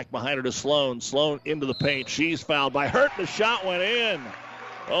paint. Back behind her to Sloan. Sloan into the paint. She's fouled by Hurt. The shot went in.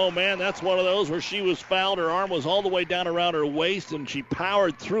 Oh, man, that's one of those where she was fouled. Her arm was all the way down around her waist, and she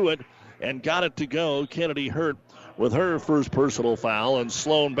powered through it and got it to go. Kennedy Hurt with her first personal foul, and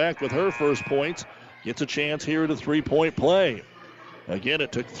Sloan Beck with her first points gets a chance here at a three-point play. Again,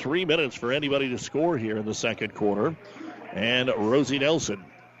 it took 3 minutes for anybody to score here in the second quarter, and Rosie Nelson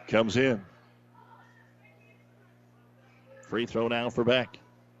comes in. Free throw now for Beck.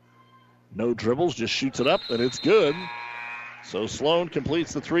 No dribbles, just shoots it up, and it's good. So Sloan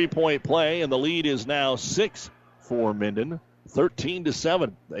completes the three-point play, and the lead is now 6 for Minden,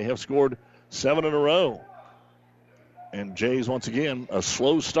 13-7. They have scored 7 in a row. And Jays, once again, a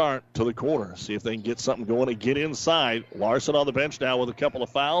slow start to the quarter. See if they can get something going and get inside. Larson on the bench now with a couple of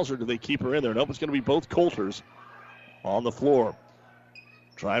fouls, or do they keep her in there? Nope, it's going to be both Coulters on the floor.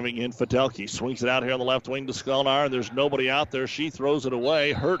 Driving in, Fidelki swings it out here on the left wing to Skelnar, and there's nobody out there. She throws it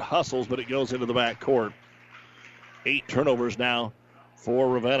away. Hurt hustles, but it goes into the back court. 8 turnovers now for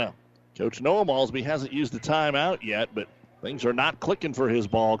Ravenna. Coach Noah Malsby hasn't used the timeout yet, but things are not clicking for his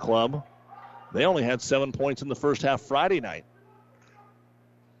ball club. They only had 7 points in the first half Friday night.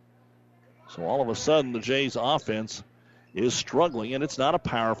 So all of a sudden, the Jays' offense is struggling, and it's not a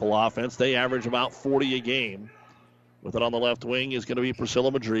powerful offense. They average about 40 a game. With it on the left wing is going to be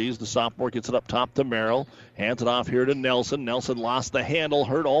Priscilla Madriz. The sophomore gets it up top to Merrill. Hands it off here to Nelson. Nelson lost the handle.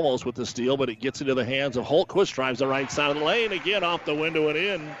 Hurt almost with the steal, but it gets into the hands of Holtquist. Drives the right side of the lane. Again off the window and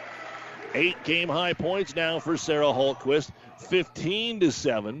in. 8 game-high points now for Sarah Holtquist.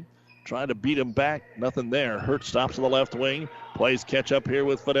 15-7. Trying to beat him back. Nothing there. Hurt stops on the left wing. Plays catch up here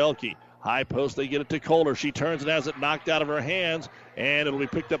with Fidelki. High post, they get it to Coulter. She turns and has it knocked out of her hands, and it'll be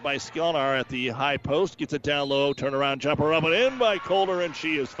picked up by Skelnar at the high post. Gets it down low, turnaround jumper up and in by Coulter, and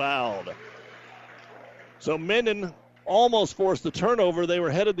she is fouled. So Minden almost forced the turnover. They were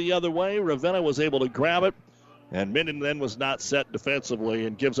headed the other way. Ravenna was able to grab it, and Minden then was not set defensively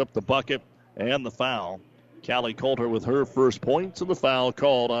and gives up the bucket and the foul. Callie Coulter with her first points, and the foul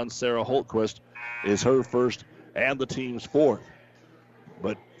called on Sarah Holtquist is her first and the team's fourth.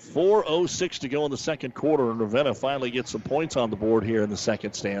 But 4:06 to go in the second quarter, and Ravenna finally gets some points on the board here in the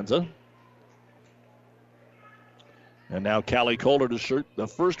second stanza. And now Callie Coulter to shoot the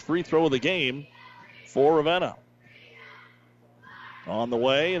first free throw of the game for Ravenna. On the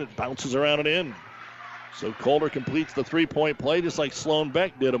way, and it bounces around and in. So Coulter completes the three-point play just like Sloan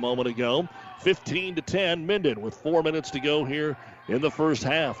Beck did a moment ago. 15-10, Minden with 4 minutes to go here in the first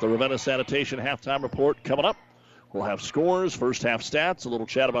half. The Ravenna Sanitation halftime report coming up. We'll have scores, first half stats, a little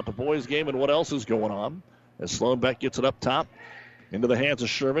chat about the boys' game and what else is going on. As Sloan Beck gets it up top into the hands of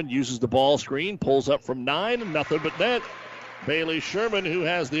Sherman, uses the ball screen, pulls up from 9, and nothing but net. Bailey Sherman, who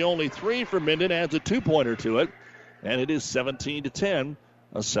has the only 3 for Minden, adds a 2-pointer to it, and it is 17-10.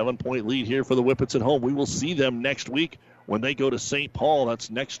 A 7-point lead here for the Whippets at home. We will see them next week when they go to St. Paul. That's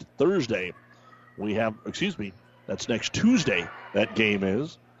next Thursday. That's next Tuesday that game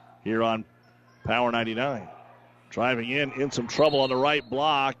is here on Power 99. Driving in some trouble on the right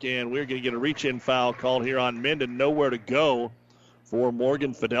block, and we're going to get a reach-in foul called here on Minden. Nowhere to go for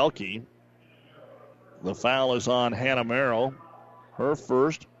Morgan Fidelki. The foul is on Hannah Merrill. Her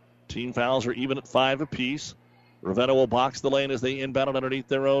first. Team fouls are even at 5 apiece. Ravenna will box the lane as they inbound it underneath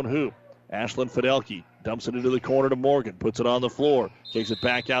their own hoop. Ashlyn Fidelki dumps it into the corner to Morgan, puts it on the floor, takes it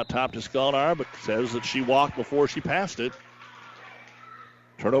back out top to Skelnar, but says that she walked before she passed it.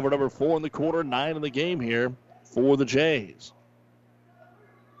 Turnover number 4 in the quarter, 9 in the game here for the Jays.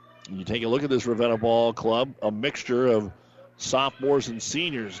 You take a look at this Ravenna ball club, a mixture of sophomores and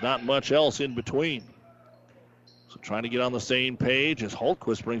seniors, not much else in between. So trying to get on the same page as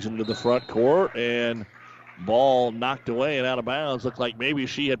Holtquist brings it into the front court, and ball knocked away and out of bounds. Looked like maybe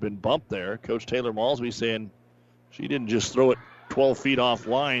she had been bumped there. Coach Taylor Malsby saying she didn't just throw it 12 feet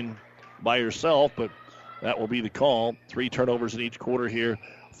offline by herself, but that will be the call. 3 turnovers in each quarter here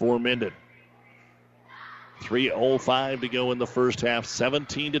for Minden. 3:05 to go in the first half,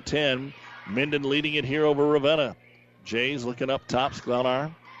 17-10. Minden leading it here over Ravenna. Jays looking up top,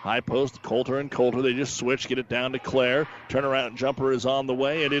 Sklenar. High post, Coulter and Coulter. They just switch, get it down to Claire. Turnaround jumper is on the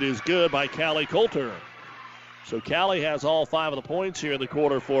way, and it is good by Callie Coulter. So Callie has all 5 of the points here in the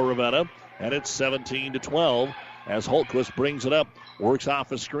quarter for Ravenna, and it's 17-12 as Holtquist brings it up, works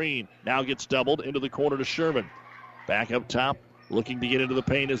off a screen, now gets doubled into the corner to Sherman. Back up top, looking to get into the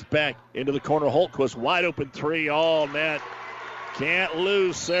paint is Beck. Into the corner, Holtquist, wide open 3, all net. Can't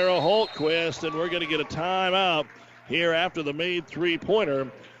lose Sarah Holtquist, and we're going to get a timeout here after the made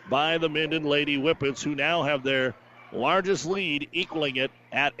 3-pointer by the Minden Lady Whippets, who now have their largest lead, equaling it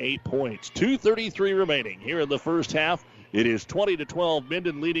at 8 points. 2:33 remaining here in the first half. It is 20-12,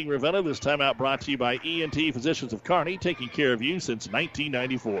 Minden leading Ravenna. This timeout brought to you by ENT Physicians of Kearney, taking care of you since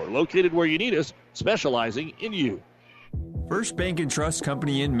 1994. Located where you need us, specializing in you. First Bank and Trust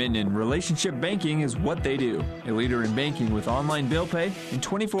Company in Minden. Relationship banking is what they do. A leader in banking with online bill pay and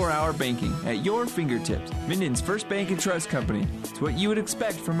 24-hour banking at your fingertips. Minden's First Bank and Trust Company. It's what you would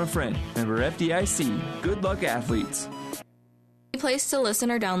expect from a friend. Member FDIC. Good luck, athletes. Place to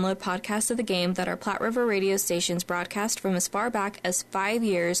listen or download podcasts of the game that our Platte River radio stations broadcast from as far back as 5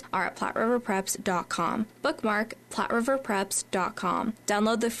 years are at PlatteRiverPreps.com. Bookmark PlatteRiverPreps.com.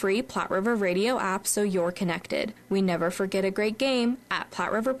 Download the free Platte River radio app so you're connected. We never forget a great game at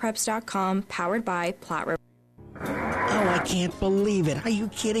PlatteRiverPreps.com, powered by Platte River. Oh, I can't believe it. Are you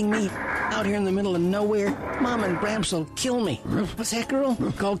kidding me? Out here in the middle of nowhere, Mom and Bramps will kill me. What's that, girl?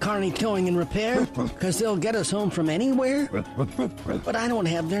 Call Kearney Towing and Repair? Because they'll get us home from anywhere? But I don't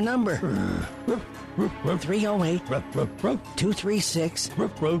have their number.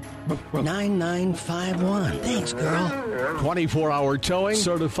 308-236-9951. Thanks, girl. 24-hour towing,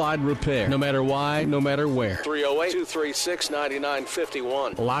 certified repair. No matter why, no matter where.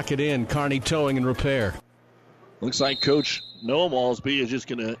 308-236-9951. Lock it in, Kearney Towing and Repair. Looks like Coach Noah Malsby is just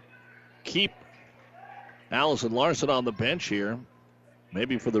going to keep Allison Larson on the bench here,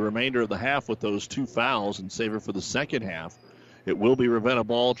 maybe for the remainder of the half with those 2 fouls, and save her for the second half. It will be Ravenna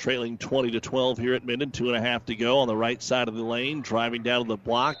ball, trailing 20-12 here at Minden. 2.5 to go on the right side of the lane, driving down to the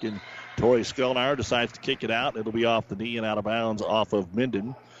block, and Tori Sklenar decides to kick it out. It'll be off the knee and out of bounds off of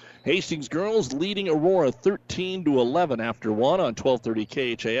Minden. Hastings girls leading Aurora 13-11 after 1 on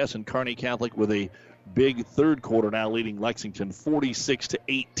 1230 KHAS, and Kearney Catholic with a big third quarter now, leading Lexington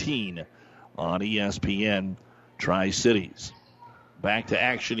 46-18 on ESPN Tri-Cities. Back to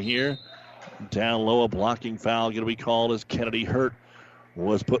action here. Down low, a blocking foul going to be called as Kennedy Hurt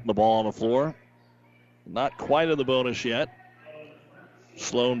was putting the ball on the floor. Not quite in the bonus yet.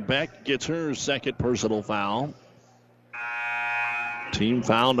 Sloan Beck gets her second personal foul. Team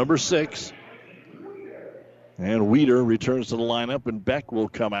foul number 6. And Weeder returns to the lineup, and Beck will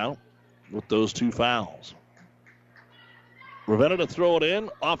come out with those 2 fouls. Ravenna to throw it in.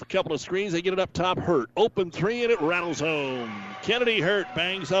 Off a couple of screens. They get it up top. Hurt. Open 3, and it rattles home. Kennedy Hurt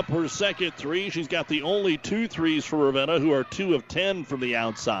bangs up her second 3. She's got the only 2 threes for Ravenna, who are 2 of 10 from the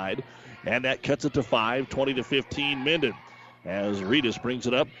outside. And that cuts it to 5, 20-15 Minden. As Reedus brings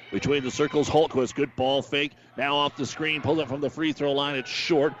it up between the circles. Holtquist, good ball fake. Now off the screen. Pulls it from the free throw line. It's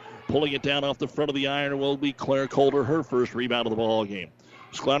short. Pulling it down off the front of the iron will be Claire Coulter, her first rebound of the ball game.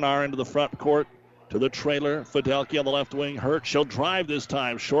 Sklenar into the front court to the trailer. Fidelki on the left wing. Hurt. She'll drive this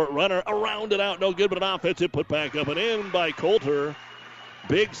time. Short runner. Around it out. No good, but an offensive put back up and in by Coulter.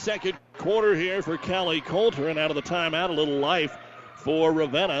 Big second quarter here for Callie Coulter. And out of the timeout, a little life for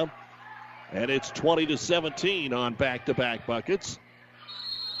Ravenna. And it's 20-17 on back-to-back buckets.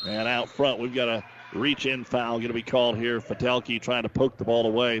 And out front, we've got a reach-in foul going to be called here. Fidelki trying to poke the ball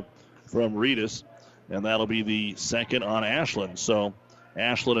away from Reedus. And that'll be the second on Ashland. So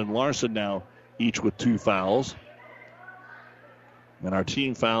Ashland and Larson now each with 2 fouls. And our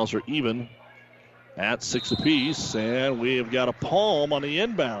team fouls are even at 6 apiece. And we have got a palm on the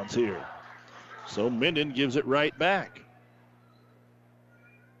inbounds here. So Minden gives it right back.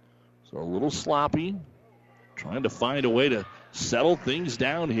 So a little sloppy. Trying to find a way to settle things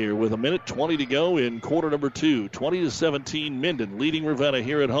down here with 1:20 to go in quarter number 2. 20-17 Minden leading Ravenna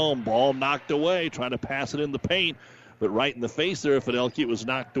here at home. Ball knocked away. Trying to pass it in the paint. But right in the face there of Fidelki, it was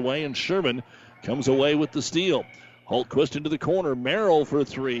knocked away, and Sherman comes away with the steal. Holtquist into the corner. Merrill for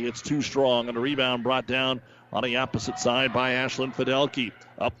three. It's too strong. And a rebound brought down on the opposite side by Ashlyn Fidelke.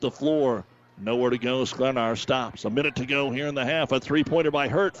 Up the floor. Nowhere to go. Sklenar stops. A minute to go here in the half. A three-pointer by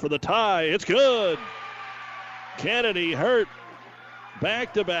Hurt for the tie. It's good. Kennedy, Hurt,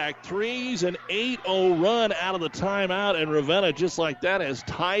 back-to-back threes, an 8-0 run out of the timeout, and Ravenna, just like that, has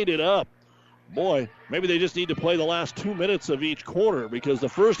tied it up. Boy, maybe they just need to play the last 2 minutes of each quarter because the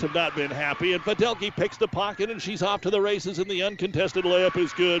first have not been happy, and Fidelke picks the pocket, and she's off to the races, and the uncontested layup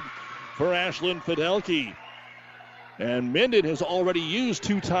is good for Ashlyn Fidelke. And Minden has already used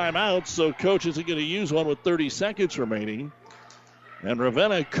 2 timeouts, so coach isn't going to use one with 30 seconds remaining. And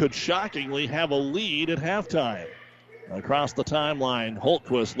Ravenna could shockingly have a lead at halftime. Across the timeline,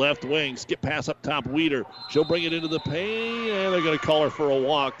 Holtquist, left wing, skip pass up top, Weeder. She'll bring it into the paint, and they're going to call her for a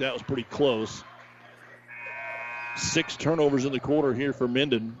walk. That was pretty close. 6 turnovers in the quarter here for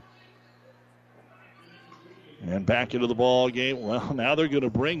Minden. And back into the ball game. Well, now they're going to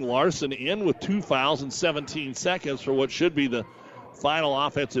bring Larson in with 2 fouls in 17 seconds for what should be the final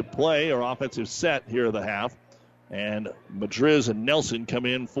offensive play or offensive set here of the half. And Madriz and Nelson come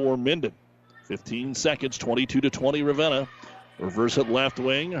in for Minden. 15 seconds, 22-20 Ravenna. Reverse it left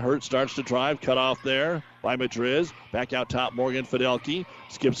wing. Hurt starts to drive. Cut off there by Madriz. Back out top, Morgan Fidelke.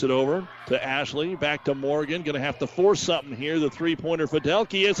 Skips it over to Ashley. Back to Morgan. Going to have to force something here. The three-pointer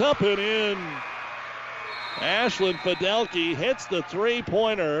Fidelke is up and in. Ashlyn Fidelke hits the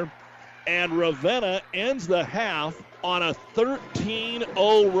three-pointer, and Ravenna ends the half on a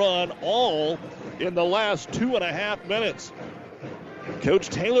 13-0 run, all in the last 2.5 minutes. Coach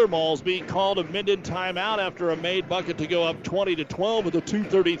Taylor Malsby called a Minden timeout after a made bucket to go up 20-12 with a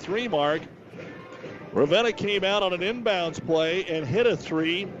 2:33 mark. Ravenna came out on an inbounds play and hit a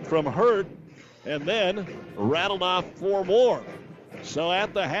three from Hurt and then rattled off 4 more. So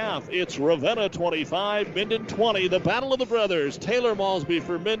at the half, it's Ravenna 25, Minden 20. The battle of the brothers. Taylor Malsby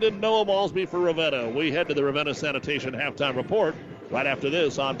for Minden, Noah Malsby for Ravenna. We head to the Ravenna Sanitation halftime report right after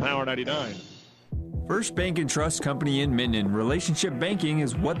this on Power 99. First Bank and Trust Company in Minden. Relationship banking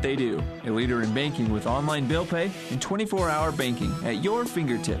is what they do. A leader in banking with online bill pay and 24-hour banking at your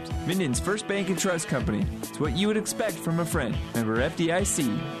fingertips. Minden's First Bank and Trust Company. It's what you would expect from a friend. Member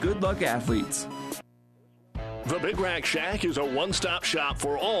FDIC. Good luck, athletes. The Big Rack Shack is a one-stop shop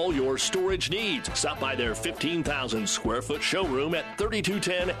for all your storage needs. Stop by their 15,000 square foot showroom at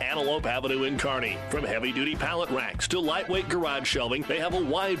 3210 Antelope Avenue in Kearney. From heavy-duty pallet racks to lightweight garage shelving, they have a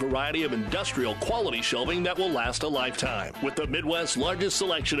wide variety of industrial quality shelving that will last a lifetime. With the Midwest's largest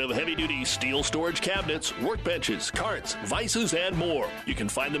selection of heavy-duty steel storage cabinets, workbenches, carts, vices, and more. You can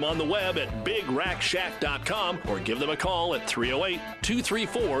find them on the web at BigRackShack.com or give them a call at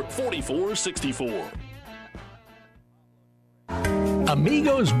 308-234-4464.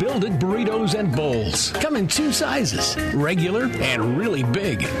 Amigos Build-It Burritos and Bowls come in 2 sizes, regular and really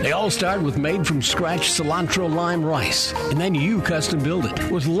big. They all start with made-from-scratch cilantro lime rice, and then you custom build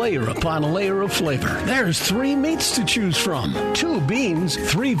it with layer upon layer of flavor. There's 3 meats to choose from, 2 beans,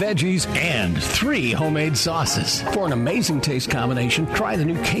 3 veggies, and 3 homemade sauces. For an amazing taste combination, try the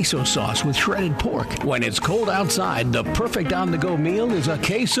new queso sauce with shredded pork. When it's cold outside, the perfect on-the-go meal is a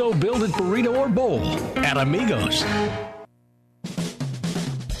queso Build-It Burrito or bowl at Amigos.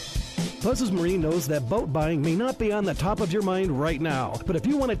 Buzz's Marine knows that boat buying may not be on the top of your mind right now. But if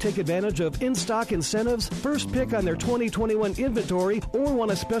you want to take advantage of in-stock incentives, first pick on their 2021 inventory, or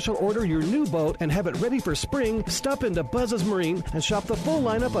want to special order your new boat and have it ready for spring, stop into Buzz's Marine and shop the full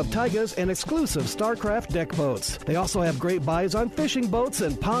lineup of Taigas and exclusive StarCraft deck boats. They also have great buys on fishing boats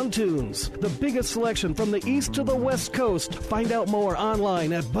and pontoons. The biggest selection from the east to the west coast. Find out more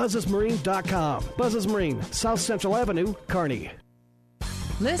online at buzzesmarine.com. Buzz's Marine, South Central Avenue, Kearney.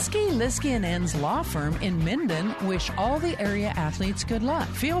 Liskey & Ends Law Firm in Minden wish all the area athletes good luck.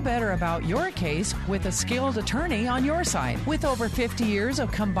 Feel better about your case with a skilled attorney on your side. With over 50 years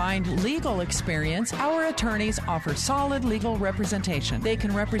of combined legal experience, our attorneys offer solid legal representation. They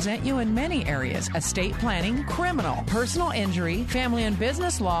can represent you in many areas: estate planning, criminal, personal injury, family and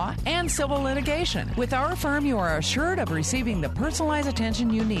business law, and civil litigation. With our firm, you are assured of receiving the personalized attention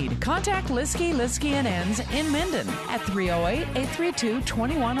you need. Contact Liskey & Ends in Minden at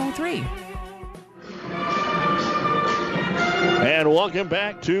 308-832-2103. And welcome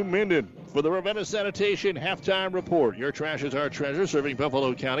back to Minden for the Ravenna Sanitation Halftime Report. Your trash is our treasure, serving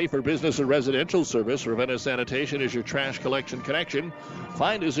Buffalo County for business and residential service. Ravenna Sanitation is your trash collection connection.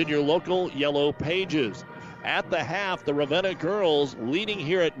 Find us in your local yellow pages. At the half, the Ravenna girls leading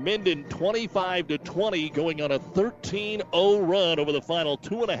here at Minden 25-20, going on a 13-0 run over the final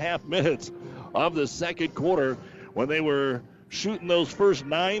 2.5 minutes of the second quarter when they were shooting those first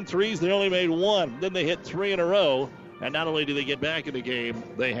 9 threes. They only made 1. Then they hit 3 in a row. And not only do they get back in the game,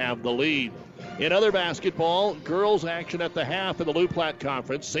 they have the lead. In other basketball, girls action at the half in the Lou Platte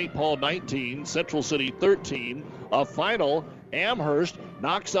Conference. St. Paul 19, Central City 13. A final, Amherst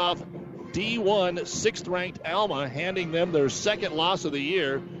knocks off D1 6th-ranked Alma, handing them their second loss of the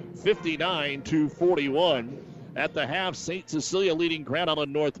year, 59-41. At the half, St. Cecilia leading Grand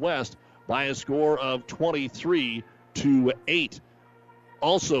Island Northwest by a score of 23-8.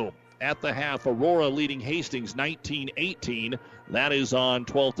 Also, at the half, Aurora leading Hastings 19-18. That is on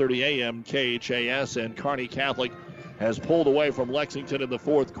 12:30 a.m. KHAS, and Kearney Catholic has pulled away from Lexington in the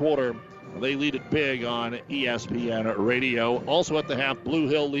fourth quarter. They lead it big on ESPN Radio. Also at the half, Blue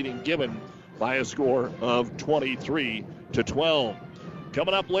Hill leading Gibbon by a score of 23-12.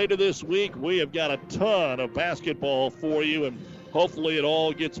 Coming up later this week, we have got a ton of basketball for you, and hopefully it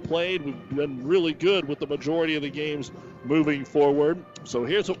all gets played. We've been really good with the majority of the games moving forward. So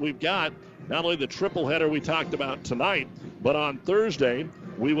here's what we've got. Not only the triple header we talked about tonight, but on Thursday,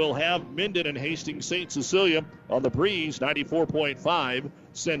 we will have Minden and Hastings St. Cecilia on the Breeze, 94.5.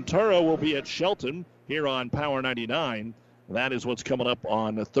 Centura will be at Shelton here on Power 99. That is what's coming up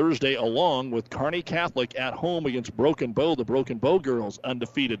on Thursday, along with Kearney Catholic at home against Broken Bow. The Broken Bow girls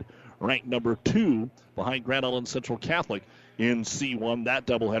undefeated, ranked number 2 behind Grand Island Central Catholic in C1. That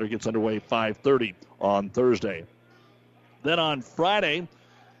doubleheader gets underway 5:30 on Thursday. Then on Friday,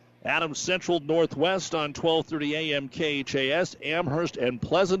 Adams Central Northwest on 12:30 a.m. KHAS. Amherst and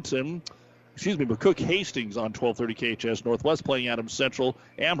McCook Hastings on 12:30 KHAS. Northwest playing Adams Central.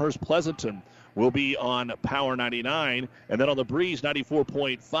 Amherst Pleasanton will be on Power 99. And then on the Breeze,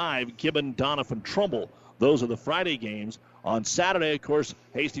 94.5, Gibbon, Doniphan, Trumbull. Those are the Friday games. On Saturday, of course,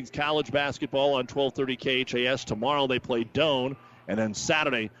 Hastings College basketball on 12:30 KHAS. Tomorrow they play Doane. And then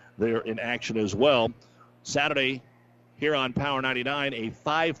Saturday, they're in action as well. Saturday, here on Power 99, a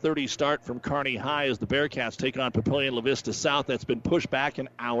 5:30 start from Kearney High as the Bearcats take on Papillion La Vista South. That's been pushed back an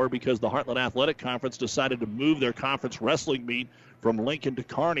hour because the Heartland Athletic Conference decided to move their conference wrestling meet from Lincoln to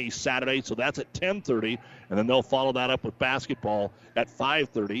Kearney Saturday, so that's at 10:30, and then they'll follow that up with basketball at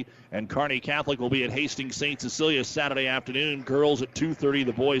 5:30. And Kearney Catholic will be at Hastings St. Cecilia Saturday afternoon. Girls at 2:30,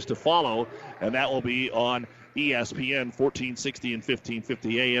 the boys to follow, and that will be on ESPN 1460 and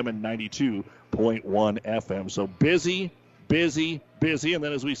 1550 AM and 92.1 FM. So busy. And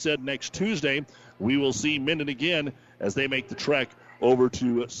then, as we said, next Tuesday, we will see Minden again as they make the trek over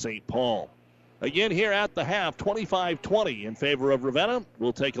to St. Paul. Again, here at the half, 25-20 in favor of Ravenna.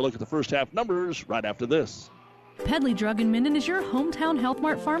 We'll take a look at the first half numbers right after this. Pedley Drug in Minden is your hometown Health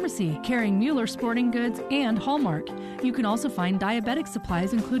Mart pharmacy, carrying Mueller sporting goods and Hallmark. You can also find diabetic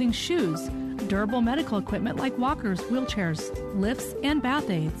supplies, including shoes, durable medical equipment like walkers, wheelchairs, lifts, and bath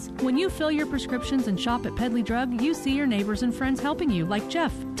aids. When you fill your prescriptions and shop at Pedley Drug, you see your neighbors and friends helping you, like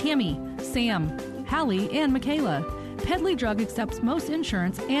Jeff, Tammy, Sam, Hallie, and Michaela. Pedley Drug accepts most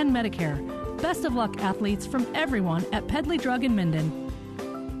insurance and Medicare. Best of luck, athletes, from everyone at Pedley Drug in Minden.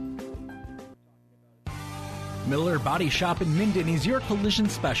 Miller Body Shop in Minden is your collision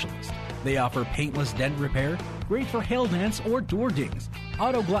specialist. They offer paintless dent repair, great for hail dents or door dings,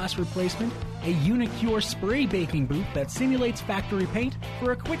 auto glass replacement, a Unicure spray baking booth that simulates factory paint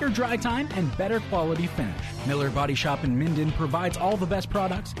for a quicker dry time and better quality finish. Miller Body Shop in Minden provides all the best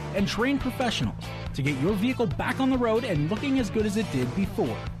products and trained professionals to get your vehicle back on the road and looking as good as it did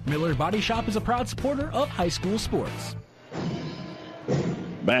before. Miller Body Shop is a proud supporter of high school sports.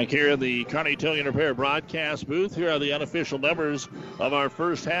 Back here in the Kearney Towing and Repair broadcast booth, here are the unofficial numbers of our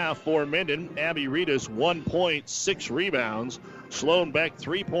first half for Minden. Abby Reedus, 1 point, 6 rebounds. Sloan Beck,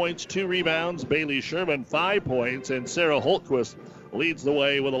 3 points, 2 rebounds. Bailey Sherman, 5 points. And Sarah Holtquist leads the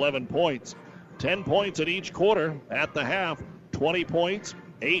way with 11 points. 10 points in each quarter at the half. 20 points,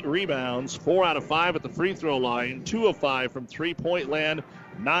 8 rebounds, 4 out of 5 at the free throw line, 2 of 5 from three-point land,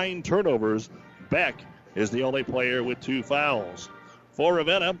 9 turnovers. Beck is the only player with 2 fouls. For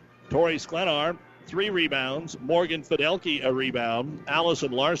Ravenna, Tori Sklenar, 3 rebounds. Morgan Fidelke, a rebound.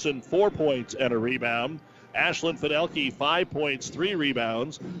 Allison Larson, 4 points and a rebound. Ashlyn Fidelke, 5 points, 3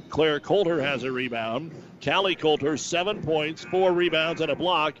 rebounds. Claire Coulter has a rebound. Callie Coulter, 7 points, 4 rebounds and a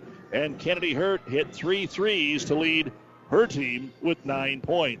block. And Kennedy Hurt hit 3 threes to lead her team with 9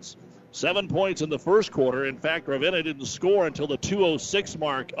 points. 7 points in the first quarter. In fact, Ravenna didn't score until the 2:06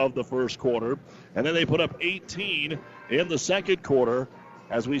 mark of the first quarter. And then they put up 18 in the second quarter.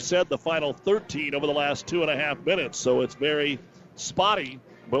 As we said, the final 13 over the last 2.5 minutes. So it's very spotty,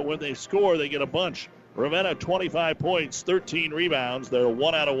 but when they score, they get a bunch. Ravenna, 25 points, 13 rebounds. They're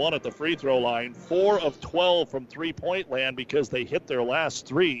 1 out of 1 at the free throw line. 4 of 12 from three-point land because they hit their last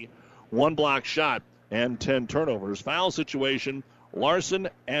 3. 1 block shot. and 10 turnovers. Foul situation, Larson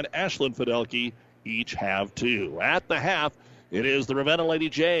and Ashlyn Fidelke each have 2. At the half, it is the Ravenna Lady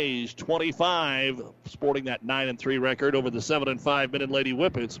Jays 25, sporting that 9-3 record over the 7-5 Minden Lady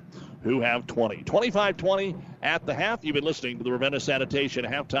Whippets, who have 20. 25-20 at the half. You've been listening to the Ravenna Sanitation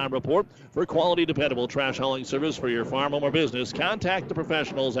Halftime Report. For quality, dependable trash hauling service for your farm, home, or business, contact the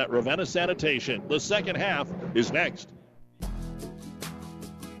professionals at Ravenna Sanitation. The second half is next.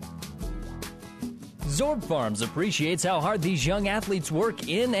 Zorb Farms appreciates how hard these young athletes work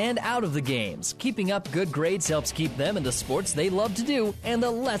in and out of the games. Keeping up good grades helps keep them in the sports they love to do, and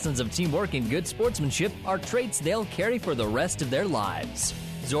the lessons of teamwork and good sportsmanship are traits they'll carry for the rest of their lives.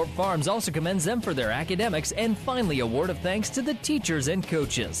 Zorb Farms also commends them for their academics, and finally a word of thanks to the teachers and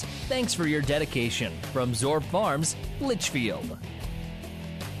coaches. Thanks for your dedication. From Zorb Farms, Litchfield.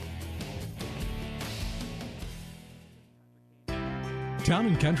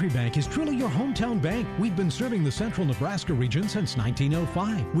 Town & Country Bank is truly your hometown bank. We've been serving the central Nebraska region since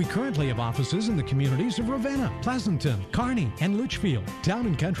 1905. We currently have offices in the communities of Ravenna, Pleasanton, Kearney, and Litchfield.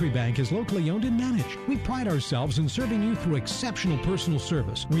 Town & Country Bank is locally owned and managed. We pride ourselves in serving you through exceptional personal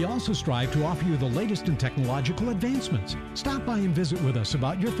service. We also strive to offer you the latest in technological advancements. Stop by and visit with us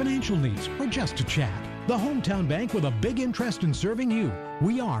about your financial needs or just to chat. The hometown bank with a big interest in serving you.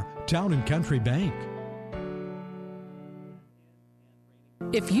 We are Town & Country Bank.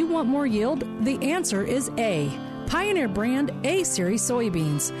 If you want more yield, the answer is A. Pioneer brand A-Series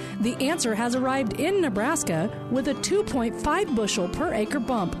soybeans. The answer has arrived in Nebraska with a 2.5 bushel per acre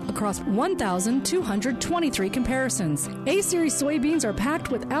bump across 1,223 comparisons. A-Series soybeans are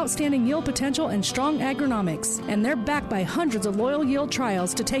packed with outstanding yield potential and strong agronomics, and they're backed by hundreds of loyal yield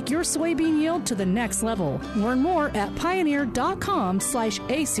trials to take your soybean yield to the next level. Learn more at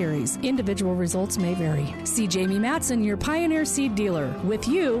pioneer.com/A-Series. Individual results may vary. See Jamie Matson, your Pioneer seed dealer, with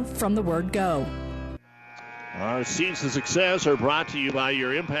you from the word go. Our Seeds to Success are brought to you by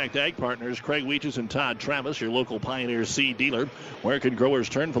your Impact Ag partners, Craig Weeches and Todd Travis, your local Pioneer seed dealer. Where can growers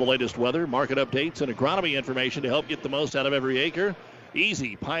turn for the latest weather, market updates, and agronomy information to help get the most out of every acre?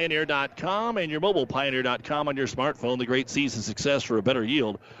 Easy, Pioneer.com, and your mobile Pioneer.com on your smartphone. The great Seeds to Success for a better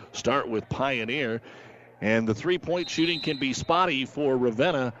yield start with Pioneer. And the three-point shooting can be spotty for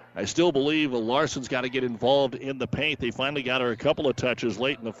Ravenna. I still believe Larson's got to get involved in the paint. They finally got her a couple of touches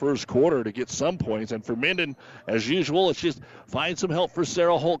late in the first quarter to get some points. And for Minden, as usual, it's just find some help for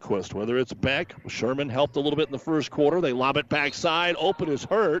Sarah Holtquist. Whether it's Beck, Sherman helped a little bit in the first quarter. They lob it backside. Open is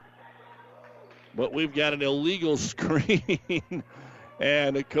hurt. But we've got an illegal screen.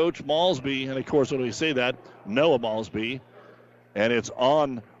 And Coach Malsby, and of course when we say that, Noah Malsby, and it's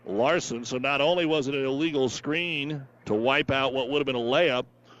on Larson. So not only was it an illegal screen to wipe out what would have been a layup,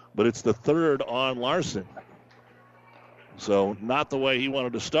 but it's the third on Larson. So not the way he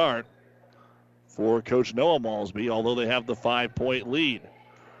wanted to start for Coach Noah Malsby, although they have the 5-point lead.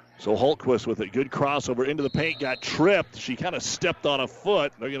 So Holtquist with a good crossover into the paint, got tripped. She kind of stepped on a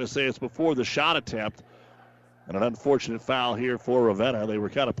foot. They're going to say it's before the shot attempt. And an unfortunate foul here for Ravenna. They were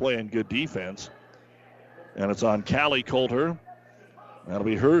kind of playing good defense. And it's on Callie Coulter. That'll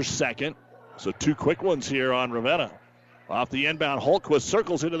be her second. So two quick ones here on Ravenna. Off the inbound, Holtquist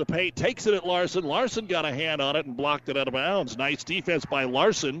circles into the paint, takes it at Larson. Larson got a hand on it and blocked it out of bounds. Nice defense by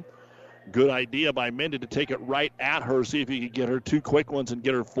Larson. Good idea by Minden to take it right at her, see if he could get her two quick ones and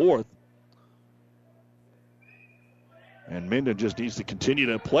get her fourth. And Minden just needs to continue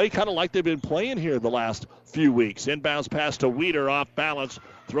to play kind of like they've been playing here the last few weeks. Inbounds pass to Weeder, off balance.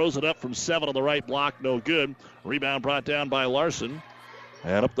 Throws it up from 7 on the right block, no good. Rebound brought down by Larson.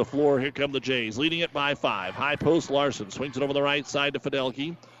 And up the floor, here come the Jays, leading it by 5. High post, Larson swings it over the right side to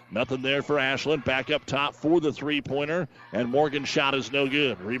Fidelke. Nothing there for Ashland. Back up top for the three-pointer, and Morgan's shot is no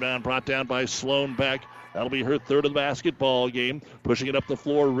good. Rebound brought down by Sloan Beck. That'll be her third of the basketball game. Pushing it up the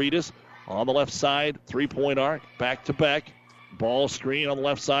floor, Reedus on the left side, three-point arc, back to Beck. Ball screen on the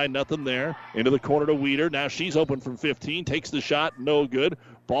left side, nothing there. Into the corner to Weeder. Now she's open from 15, takes the shot, no good.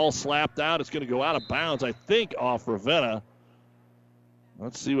 Ball slapped out. It's going to go out of bounds, I think, off Ravenna.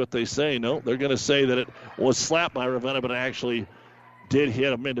 Let's see what they say. No, they're going to say that it was slapped by Ravenna, but it actually did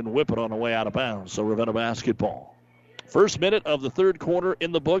hit a Minden Whippet on the way out of bounds. So Ravenna basketball. First minute of the third quarter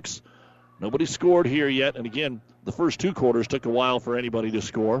in the books. Nobody scored here yet. And again, the first two quarters took a while for anybody to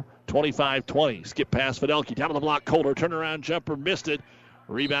score. 25-20. Skip past Fidelke. Down on the block, Coulter. Turnaround jumper, missed it.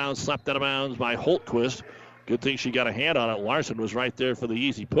 Rebound slapped out of bounds by Holtquist. Good thing she got a hand on it. Larson was right there for the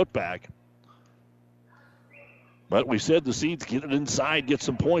easy putback. But we said the Seeds get it inside, get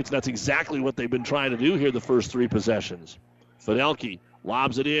some points. And that's exactly what they've been trying to do here the first three possessions. Fidelke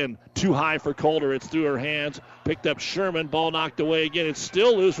lobs it in. Too high for Coulter. It's through her hands. Picked up Sherman. Ball knocked away again. It's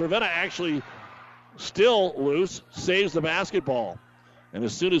still loose. Ravenna actually still loose, saves the basketball. And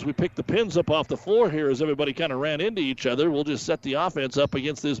as soon as we pick the pins up off the floor here, as everybody kind of ran into each other, we'll just set the offense up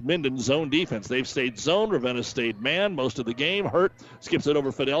against this Minden zone defense. They've stayed zone. Ravenna stayed man most of the game. Hurt skips it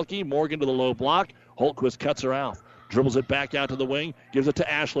over Fidelki. Morgan to the low block. Holtquist cuts her out. Dribbles it back out to the wing. Gives it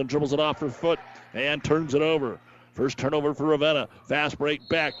to Ashland. Dribbles it off her foot and turns it over. First turnover for Ravenna. Fast break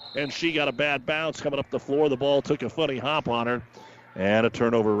back, and she got a bad bounce coming up the floor. The ball took a funny hop on her, and a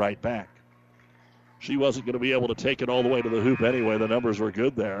turnover right back. She wasn't going to be able to take it all the way to the hoop anyway. The numbers were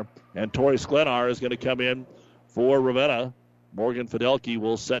good there. And Tori Sklenar is going to come in for Ravenna. Morgan Fidelki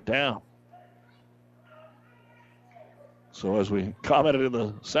will set down. So as we commented in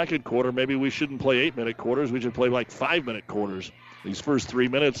the second quarter, maybe we shouldn't play 8-minute quarters. We should play like 5-minute quarters. These first 3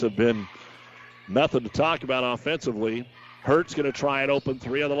 minutes have been nothing to talk about offensively. Hurt's going to try an open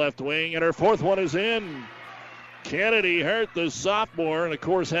three on the left wing, and her fourth one is in. Kennedy Hurt, the sophomore, and of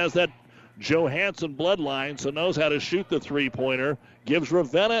course has that Johansson bloodline, so knows how to shoot the three-pointer. Gives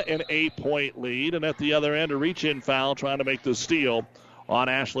Ravenna an 8-point lead, and at the other end, a reach-in foul trying to make the steal on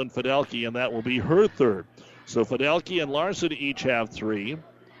Ashland Fidelki, and that will be her third. So Fidelki and Larson each have 3.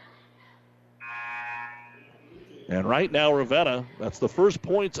 And right now, Ravenna, that's the first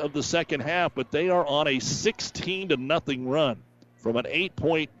points of the second half, but they are on a 16-0 run from an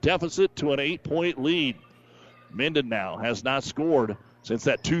 8-point deficit to an 8-point lead. Minden now has not scored since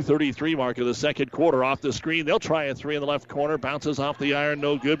that 2:33 mark of the second quarter. Off the screen, they'll try a three in the left corner. Bounces off the iron,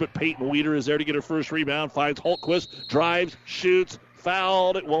 no good, but Peyton Weeder is there to get her first rebound. Finds Holtquist, drives, shoots,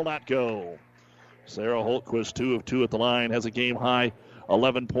 fouled. It will not go. Sarah Holtquist, 2 of 2 at the line, has a game-high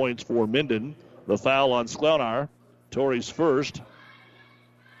 11 points for Minden. The foul on Sklenar, Tori's first.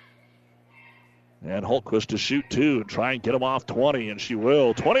 And Holtquist to shoot 2 and try and get him off 20, and she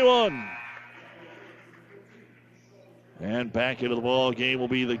will. 21. And back into the ball game will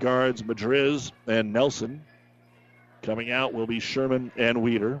be the guards, Madriz and Nelson. Coming out will be Sherman and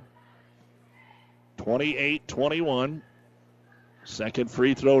Weeder. 28-21. Second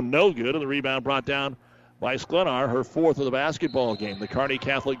free throw, no good, and the rebound brought down by Sklenar, her fourth of the basketball game. The Kearney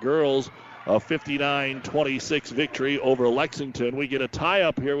Catholic girls, a 59-26 victory over Lexington. We get a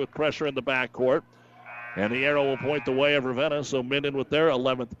tie-up here with pressure in the backcourt, and the arrow will point the way of Ravenna, so Minden with their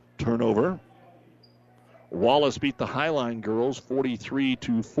 11th turnover. Wallace beat the Highline girls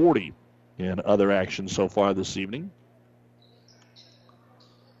 43-40 in other action so far this evening.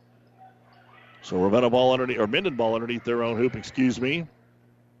 So Ravenna ball underneath, or Minden ball underneath their own hoop,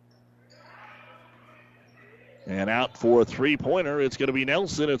 And out for a three-pointer. It's going to be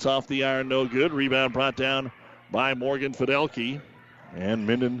Nelson. It's off the iron, no good. Rebound brought down by Morgan Fidelki. And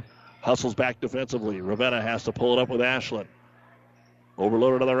Minden hustles back defensively. Ravenna has to pull it up with Ashland.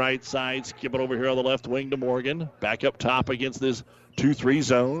 Overloaded on the right side. Skip it over here on the left wing to Morgan. Back up top against this 2-3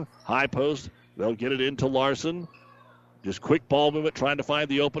 zone. High post. They'll get it into Larson. Just quick ball movement, trying to find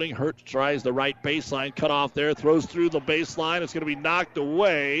the opening. Hurt tries the right baseline. Cut off there. Throws through the baseline. It's going to be knocked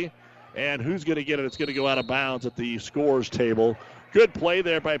away. And who's going to get it? It's going to go out of bounds at the scores table. Good play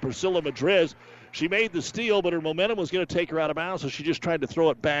there by Priscilla Madriz. She made the steal, but her momentum was going to take her out of bounds, so she just tried to throw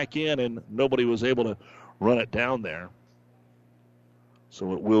it back in, and nobody was able to run it down there.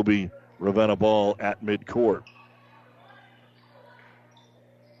 So it will be Ravenna ball at midcourt.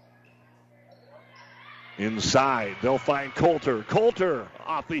 Inside, they'll find Coulter. Coulter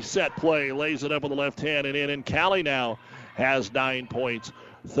off the set play, lays it up with the left hand and in. And Callie now has 9 points,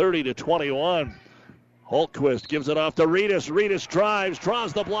 30-21. Holtquist gives it off to Reedus. Reedus drives,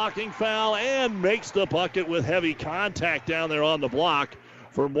 draws the blocking foul, and makes the bucket with heavy contact down there on the block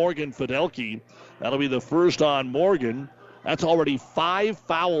for Morgan Fidelki. That'll be the first on Morgan. That's already 5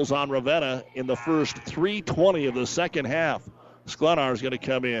 fouls on Ravenna in the first 3:20 of the second half. Sklenar is going to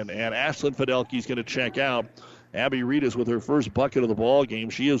come in, and Ashland Fidelki is going to check out. Abby Reedus with her first bucket of the ball game.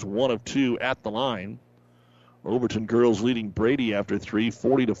 She is 1 of 2 at the line. Overton girls leading Brady after 3,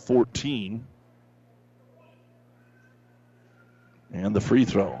 40-14. And the free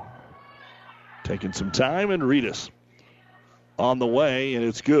throw. Taking some time, and Reedus on the way, and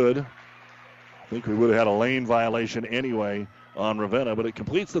it's good. I think we would have had a lane violation anyway on Ravenna, but it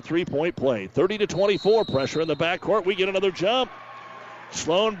completes the three-point play. 30-24, pressure in the backcourt. We get another jump.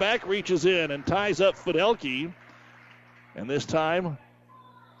 Sloan back reaches in and ties up Fidelki. And this time,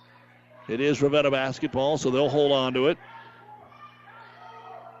 it is Ravenna basketball, so they'll hold on to it.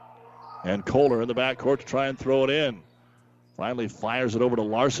 And Kohler in the backcourt to try and throw it in. Finally fires it over to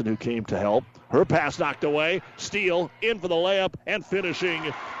Larson, who came to help. Her pass knocked away. Steele in for the layup, and finishing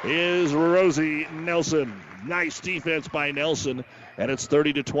is Rosie Nelson. Nice defense by Nelson, and it's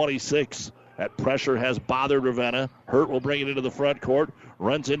 30-26. That pressure has bothered Ravenna. Hurt will bring it into the front court.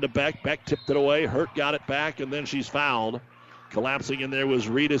 Runs into Beck. Beck tipped it away. Hurt got it back, and then she's fouled. Collapsing in there was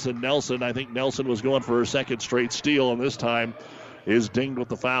Reedus and Nelson. I think Nelson was going for her second straight steal, and this time is dinged with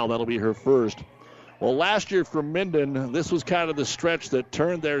the foul. That'll be her first. Well, last year for Minden, this was kind of the stretch that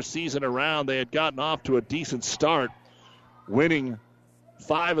turned their season around. They had gotten off to a decent start, winning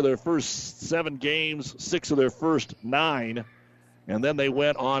 5 of their first 7 games, 6 of their first 9. And then they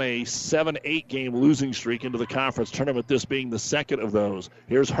went on a 7-8 game losing streak into the conference tournament, this being the second of those.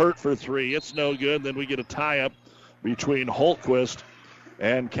 Here's Hurt for 3. It's no good. Then we get a tie-up between Holtquist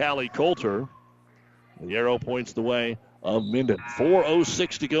and Callie Coulter. The arrow points the way of Minden.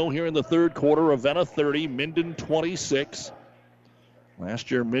 4:06 to go here in the third quarter. Ravenna 30, Minden 26.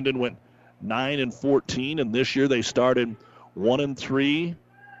 Last year, Minden went 9-14, and this year they started 1-3,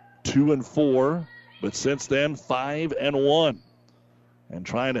 2-4, but since then 5-1. And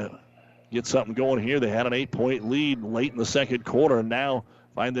trying to get something going here. They had an 8-point lead late in the second quarter and now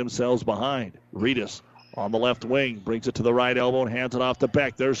find themselves behind. Reedus on the left wing brings it to the right elbow and hands it off to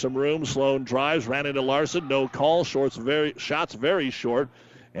Beck. There's some room. Sloan drives, ran into Larson. No call. Shots very short.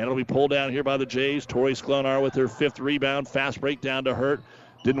 And it'll be pulled down here by the Jays. Tori Sklenar with her 5th rebound. Fast break down to Hurt.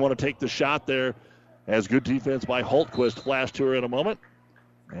 Didn't want to take the shot there as good defense by Holtquist. Flash to her in a moment.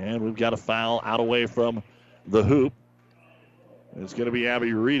 And we've got a foul out away from the hoop. It's going to be Abby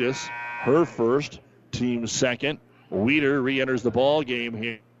Reedus, her first, team second. Weeder re-enters the ball game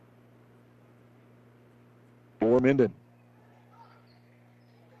here for Minden.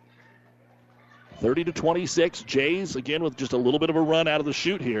 30-26. Jays again with just a little bit of a run out of the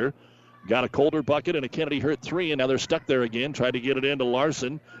chute here. Got a Coulter bucket and a Kennedy Hurt 3, and now they're stuck there again. Tried to get it into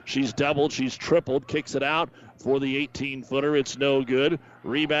Larson. She's doubled. She's tripled. Kicks it out for the 18-footer. It's no good.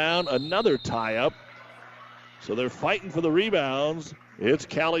 Rebound. Another tie-up. So they're fighting for the rebounds. It's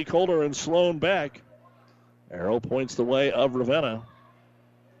Callie Coulter and Sloan Beck. Arrow points the way of Ravenna.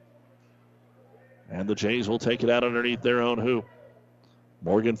 And the Jays will take it out underneath their own hoop.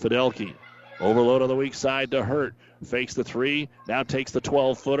 Morgan Fidelke. Overload on the weak side to Hurt. Fakes the 3. Now takes the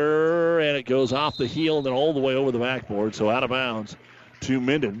 12-footer. And it goes off the heel and then all the way over the backboard. So out of bounds to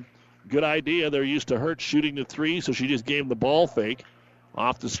Minden. Good idea. They're used to Hurt shooting the 3, so she just gave him the ball fake.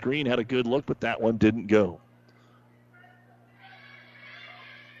 Off the screen, had a good look, but that one didn't go.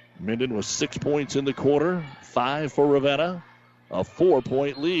 Minden was 6 points in the quarter, 5 for Ravenna, a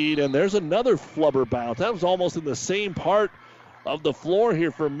 4-point lead, and there's another flubber bounce. That was almost in the same part of the floor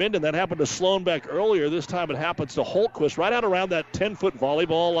here for Minden. That happened to Sloan Beck earlier. This time it happens to Holtquist right out around that 10-foot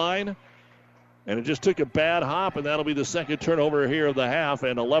volleyball line, and it just took a bad hop, and that'll be the second turnover here of the half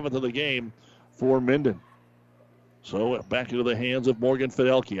and 11th of the game for Minden. So back into the hands of Morgan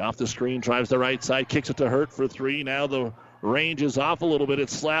Fidelke. Off the screen, drives the right side, kicks it to Hurt for 3. Now the range is off a little bit.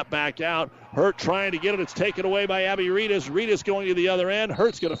 It's slapped back out. Hurt trying to get it. It's taken away by Abby Reedus. Reedus going to the other end.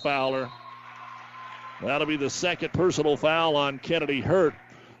 Hurt's going to foul her. That'll be the second personal foul on Kennedy Hurt,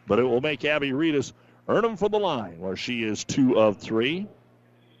 but it will make Abby Reedus earn them from the line where she is 2 of 3.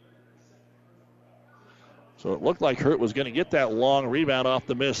 So it looked like Hurt was going to get that long rebound off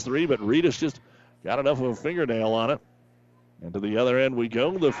the missed 3, but Reedus just got enough of a fingernail on it. And to the other end we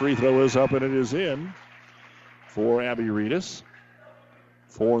go. The free throw is up and it is in for Abby Reedus.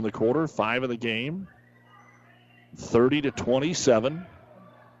 4 in the quarter, 5 in the game. 30-27.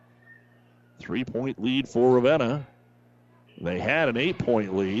 3-point lead for Ravenna. They had an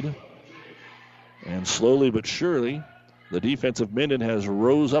 8-point lead. And slowly but surely, the defensive Minden has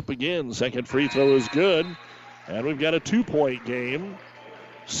rose up again. Second free throw is good. And we've got a 2-point game.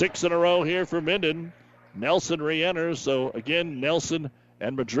 6 in a row here for Minden. Nelson re-enters. So again, Nelson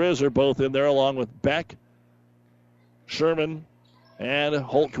and Madriz are both in there along with Beck, Sherman, and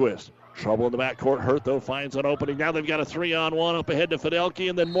Holtquist. Trouble in the backcourt. Hurt, though, finds an opening. Now they've got a 3-on-1 up ahead to Fidelke,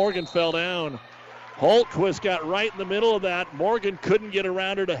 and then Morgan fell down. Holtquist got right in the middle of that. Morgan couldn't get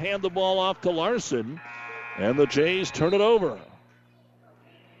around her to hand the ball off to Larson, and the Jays turn it over.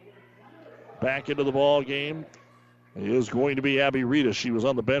 Back into the ball game is going to be Abby Reedus. She was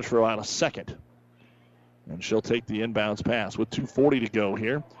on the bench for about a second. And she'll take the inbounds pass with 2:40 to go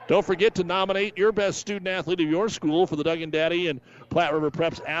here. Don't forget to nominate your best student-athlete of your school for the Doug and Daddy and Platte River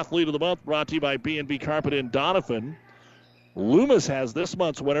Preps Athlete of the Month, brought to you by B&B Carpet in Doniphan. Loomis has this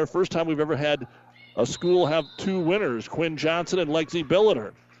month's winner. First time we've ever had a school have 2 winners, Quinn Johnson and Lexi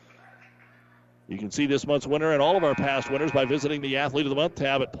Billiter. You can see this month's winner and all of our past winners by visiting the Athlete of the Month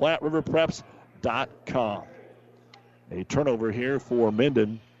tab at PlatteRiverPreps.com. A turnover here for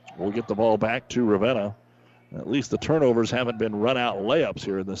Minden. We'll get the ball back to Ravenna. At least the turnovers haven't been run-out layups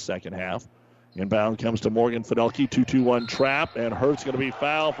here in the second half. Inbound comes to Morgan Fidelki, 2-2-1 trap, and Hurt's going to be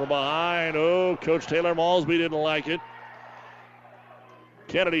fouled from behind. Oh, Coach Taylor Malsby didn't like it.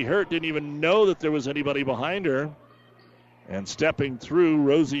 Kennedy Hurt didn't even know that there was anybody behind her. And stepping through,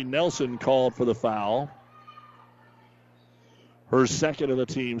 Rosie Nelson called for the foul. Her second of the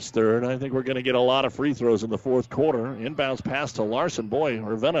team's third. I think we're going to get a lot of free throws in the fourth quarter. Inbounds pass to Larson. Boy,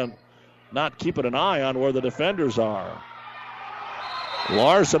 Ravenna not keeping an eye on where the defenders are.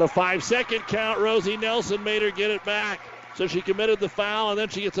 Larson, a 5-second count. Rosie Nelson made her get it back. So she committed the foul, and then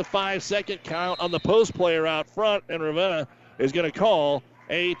she gets a 5-second count on the post player out front, and Ravenna is going to call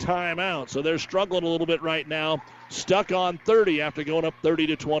a timeout. So they're struggling a little bit right now. Stuck on 30 after going up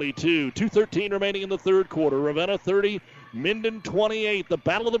 30-22. 2:13 remaining in the third quarter. Ravenna 30, Minden 28. The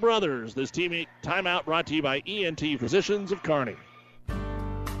Battle of the Brothers. This team timeout brought to you by ENT Physicians of Kearney.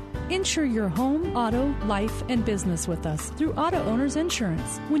 Insure your home, auto, life, and business with us through Auto Owners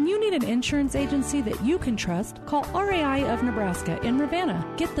Insurance. When you need an insurance agency that you can trust, call RAI of Nebraska in Ravenna.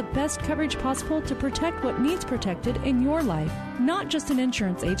 Get the best coverage possible to protect what needs protected in your life. Not just an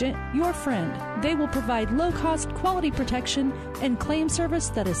insurance agent, your friend. They will provide low-cost, quality protection and claim service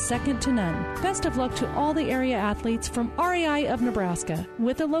that is second to none. Best of luck to all the area athletes from RAI of Nebraska,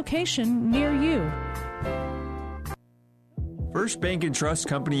 with a location near you. First Bank and Trust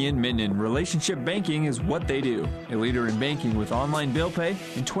Company in Minden. Relationship banking is what they do. A leader in banking with online bill pay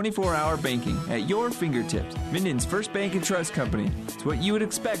and 24-hour banking at your fingertips. Minden's First Bank and Trust Company. It's what you would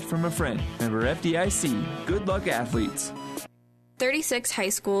expect from a friend. Member FDIC. Good luck, athletes. 36 high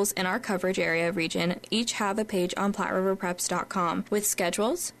schools in our coverage area region each have a page on PlatteRiverPreps.com with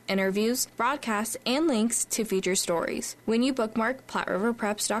schedules, interviews, broadcasts, and links to feature stories. When you bookmark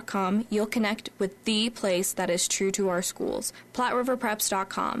PlatteRiverPreps.com, you'll connect with the place that is true to our schools.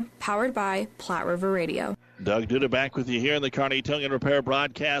 PlatteRiverPreps.com, powered by Platte River Radio. Doug Duda back with you here in the Kearney Towing and Repair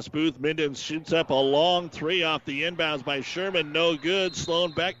broadcast booth. Minden shoots up a long three off the inbounds by Sherman. No good.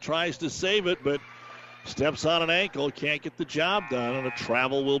 Sloan Beck tries to save it, but steps on an ankle, can't get the job done, and a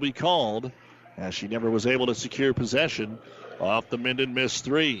travel will be called as she never was able to secure possession off the Minden missed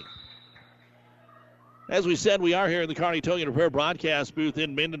three. As we said, we are here in the Kearney Towing and Repair broadcast booth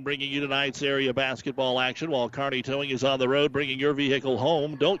in Minden, bringing you tonight's area basketball action while Kearney Towing is on the road, bringing your vehicle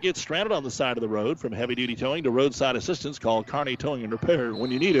home. Don't get stranded on the side of the road. From heavy-duty towing to roadside assistance, call Kearney Towing and Repair. When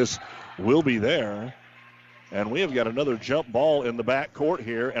you need us, we'll be there. And we have got another jump ball in the back court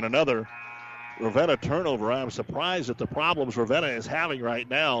here and another Ravenna turnover. I'm surprised at the problems Ravenna is having right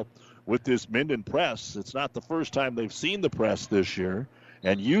now with this Minden press. It's not the first time they've seen the press this year,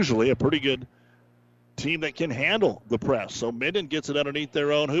 and usually a pretty good team that can handle the press. So Minden gets it underneath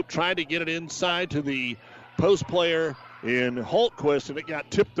their own hoop, tried to get it inside to the post player in Holtquist, and it got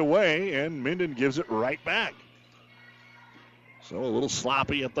tipped away, and Minden gives it right back. So a little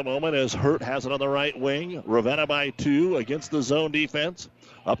sloppy at the moment as Hurt has it on the right wing. Ravenna by 2 against the zone defense.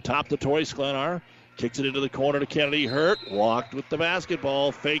 Up top to Tori Sklenar. Kicks it into the corner to Kennedy Hurt. Walked with the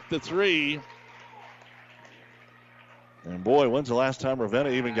basketball. Faked the three. And boy, when's the last time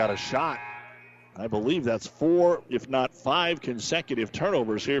Ravenna even got a shot? I believe that's 4, if not 5 consecutive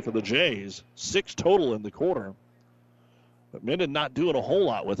turnovers here for the Jays. 6 total in the quarter. But Minden not doing a whole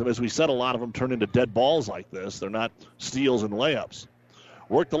lot with them. As we said, a lot of them turn into dead balls like this. They're not steals and layups.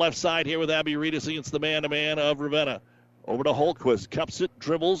 Work the left side here with Abby Reedus against the man-to-man of Ravenna. Over to Holtquist. Cups it,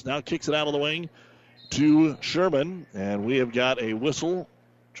 dribbles, now kicks it out of the wing to Sherman. And we have got a whistle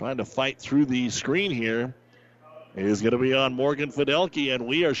trying to fight through the screen here. It is going to be on Morgan Fidelki, and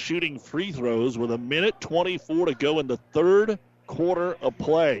we are shooting free throws with 1:24 to go in the third quarter of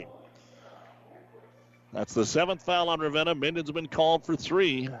play. That's the 7th foul on Ravenna. Minden's been called for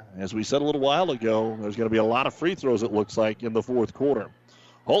 3. As we said a little while ago, there's going to be a lot of free throws, it looks like, in the fourth quarter.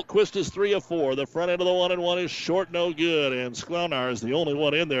 Holtquist is 3 of 4. The front end of the 1-and-1 is short, no good. And Sklenar is the only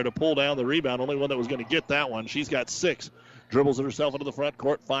one in there to pull down the rebound, only one that was going to get that one. She's got 6. Dribbles it herself into the front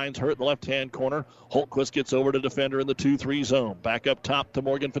court, finds Hurt in the left-hand corner. Holtquist gets over to defender in the 2-3 zone. Back up top to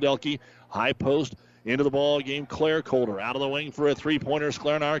Morgan Fidelki. High post into the ball game. Claire Colder out of the wing for a three-pointer.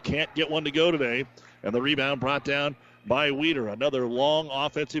 Sklenar can't get one to go today. And the rebound brought down by Weeder. Another long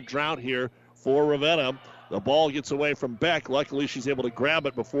offensive drought here for Ravenna. The ball gets away from Beck. Luckily, she's able to grab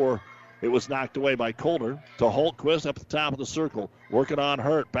it before it was knocked away by Colder. To Holtquist up at the top of the circle. Working on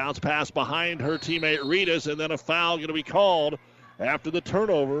Hurt. Bounce pass behind her teammate Reedus. And then a foul going to be called after the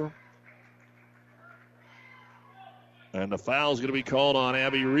turnover. And the foul is going to be called on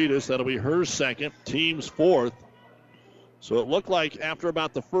Abby Reedus. That'll be her second. Team's 4th. So it looked like after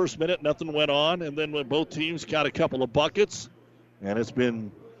about the first minute, nothing went on. And then when both teams got a couple of buckets, and it's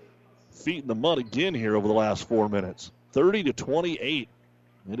been feet in the mud again here over the last 4 minutes. 30-28.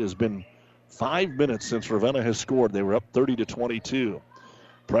 It has been 5 minutes since Ravenna has scored. They were up 30-22.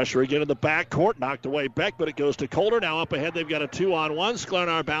 Pressure again in the backcourt. Knocked away Beck, but it goes to Coulter. Now up ahead, they've got a 2-on-1.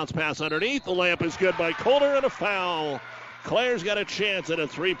 Sklenar bounce pass underneath. The layup is good by Coulter, and a foul. Claire's got a chance at a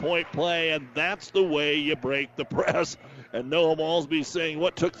three-point play, and that's the way you break the press. And Noah Malsby saying,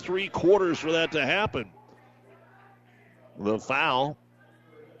 what took 3 quarters for that to happen? The foul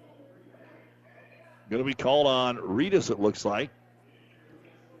going to be called on Reedus, it looks like.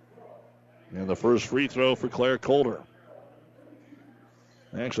 And the first free throw for Claire Coulter.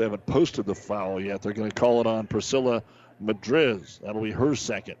 They actually haven't posted the foul yet. They're going to call it on Priscilla Madriz. That'll be her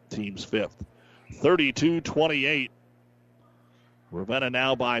second, team's 5th. 32-28. Ravenna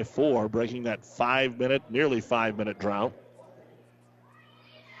now by 4, breaking that nearly 5-minute drought.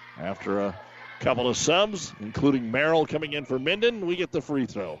 After a couple of subs, including Merrill coming in for Minden, we get the free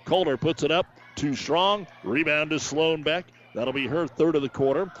throw. Coulter puts it up, too strong. Rebound to Sloan Beck. That'll be her third of the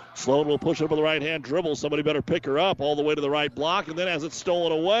quarter. Sloan will push it up with the right-hand dribble. Somebody better pick her up all the way to the right block. And then as it's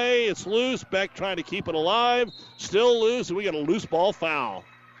stolen away, it's loose. Beck trying to keep it alive. Still loose, and we get a loose ball foul.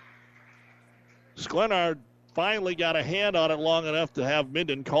 Sklenar finally got a hand on it long enough to have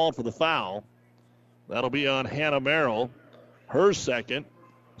Minden called for the foul. That'll be on Hannah Merrill. Her second,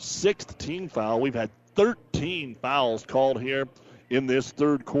 6th team foul. We've had 13 fouls called here in this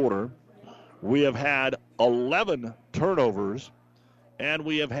third quarter. We have had 11 turnovers, and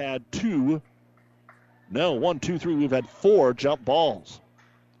we have had 4 jump balls.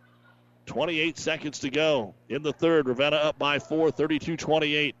 28 seconds to go in the third. Ravenna up by 4,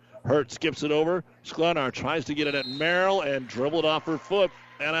 32-28. Hurt skips it over. Sklenar tries to get it at Merrill and dribbled off her foot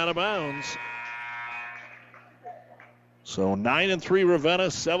and out of bounds. So 9-3 Ravenna,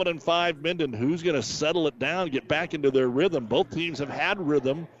 7-5 Minden. Who's going to settle it down, get back into their rhythm? Both teams have had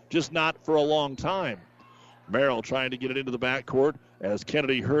rhythm, just not for a long time. Merrill trying to get it into the backcourt as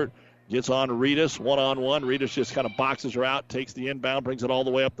Kennedy Hurt gets on Reedus, one-on-one. Reedus just kind of boxes her out, takes the inbound, brings it all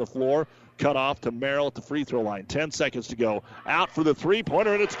the way up the floor. Cut off to Merrill at the free throw line. 10 seconds to go. Out for the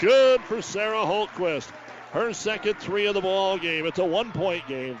three-pointer, and it's good for Sarah Holtquist. Her second 3 of the ball game. It's a 1-point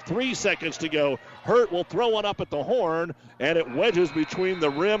game. 3 seconds to go. Hurt will throw one up at the horn, and it wedges between the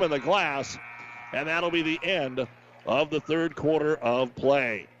rim and the glass. And that'll be the end of the third quarter of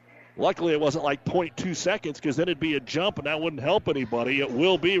play. Luckily, it wasn't like 0.2 seconds because then it'd be a jump, and that wouldn't help anybody. It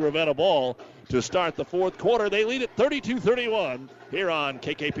will be Ravenna ball to start the fourth quarter. They lead at 32-31 here on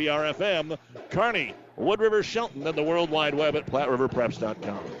KKPR-FM. Kearney, Wood River, Shelton, and the World Wide Web at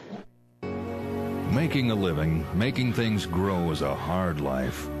PlatteRiverPreps.com. Making a living, making things grow is a hard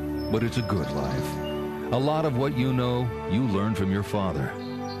life, but it's a good life. A lot of what you know, you learned from your father,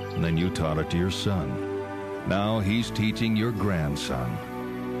 and then you taught it to your son. Now he's teaching your grandson.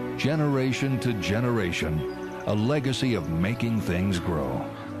 Generation to generation, a legacy of making things grow.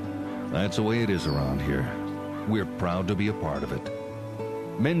 That's the way it is around here. We're proud to be a part of it.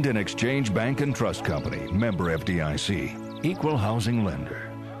 Minden Exchange Bank and Trust Company, member FDIC, equal housing lender.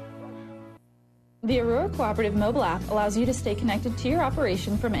 The Aurora Cooperative mobile app allows you to stay connected to your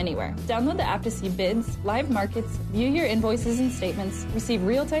operation from anywhere. Download the app to see bids, live markets, view your invoices and statements, receive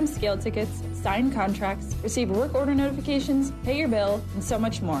real-time scale tickets, sign contracts, receive work order notifications, pay your bill, and so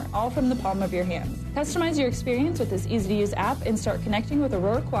much more, all from the palm of your hands. Customize your experience with this easy-to-use app and start connecting with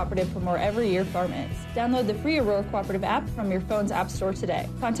Aurora Cooperative from wherever your farm is. Download the free Aurora Cooperative app from your phone's app store today.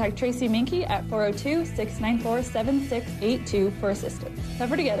 Contact Tracy Minke at 402-694-7682 for assistance.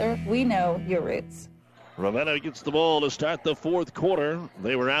 Tougher together, we know your roots. Ravenna gets the ball to start the fourth quarter.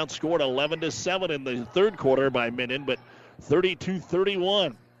 They were outscored 11-7 in the third quarter by Minden, but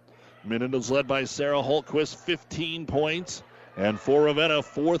 32-31. Minden is led by Sarah Holtquist, 15 points. And for Ravenna,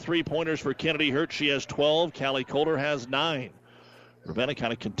 4 3-pointers for Kennedy Hurt. She has 12. Callie Coulter has 9. Ravenna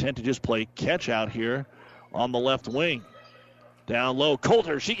kind of content to just play catch out here on the left wing. Down low,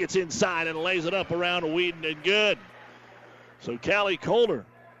 Coulter, she gets inside and lays it up around Whedon and good. So Callie Coulter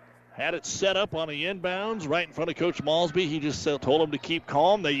had it set up on the inbounds right in front of Coach Malsby. He just told them to keep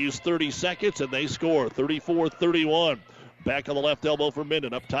calm. They used 30 seconds, and they score 34-31. Back on the left elbow for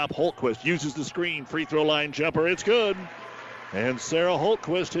Minden. Up top, Holtquist uses the screen. Free throw line jumper. It's good. And Sarah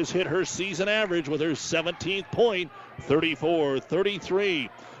Holtquist has hit her season average with her 17th point, 34-33.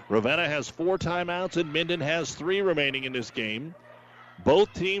 Ravenna has 4 timeouts, and Minden has 3 remaining in this game.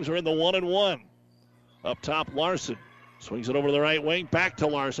 Both teams are in the 1-1. Up top, Larson. Swings it over to the right wing. Back to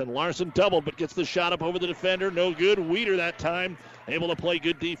Larson. Larson doubled, but gets the shot up over the defender. No good. Weeder that time able to play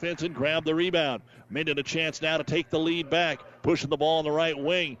good defense and grab the rebound. Minden a chance now to take the lead back. Pushing the ball on the right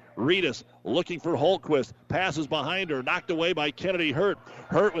wing. Reedus looking for Holtquist. Passes behind her. Knocked away by Kennedy Hurt.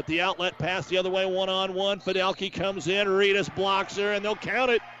 Hurt with the outlet pass the other way. 1-on-1. Fidelki comes in. Reedus blocks her, and they'll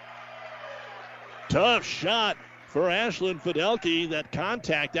count it. Tough shot for Ashlyn Fidelke. That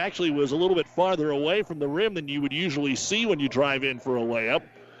contact actually was a little bit farther away from the rim than you would usually see when you drive in for a layup.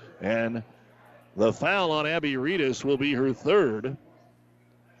 And the foul on Abby Reedus will be her third.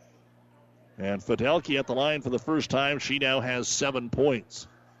 And Fidelke at the line for the first time. She now has 7 points,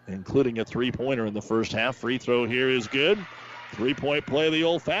 including a three-pointer in the first half. Free throw here is good. Three-point play the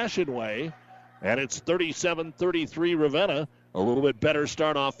old-fashioned way. And it's 37-33 Ravenna. A little bit better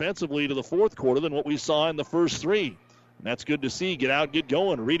start offensively to the fourth quarter than what we saw in the first three. And that's good to see. Get out, get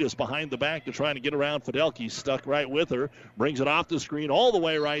going. Reedus behind the back to trying to get around Fidelke. Stuck right with her. Brings it off the screen all the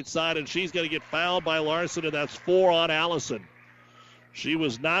way right side, and she's going to get fouled by Larson, and that's 4 on Allison. She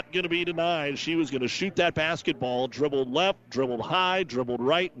was not going to be denied. She was going to shoot that basketball. Dribbled left, dribbled high, dribbled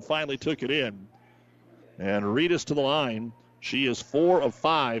right, and finally took it in. And Reedus to the line. She is 4 of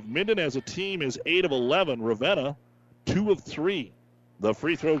 5. Minden as a team is 8 of 11. Ravenna 2 of 3. The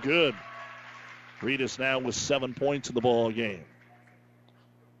free throw good. Reedus now with 7 points in the ball game.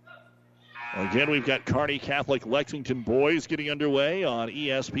 Again, we've got Kearney Catholic Lexington boys getting underway on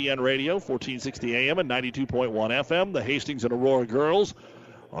ESPN Radio, 1460 AM and 92.1 FM. The Hastings and Aurora girls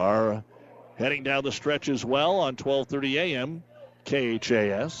are heading down the stretch as well on 1230 AM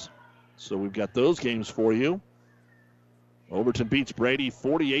KHAS. So we've got those games for you. Overton beats Brady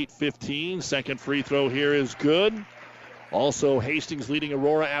 48-15. Second free throw here is good. Also, Hastings leading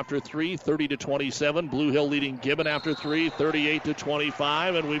Aurora after 3, 30-27. Blue Hill leading Gibbon after 3,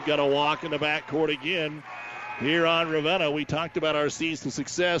 38-25. And we've got a walk in the backcourt again here on Ravenna. We talked about our C's to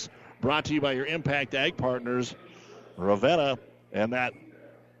Success, brought to you by your Impact Ag partners. Ravenna and that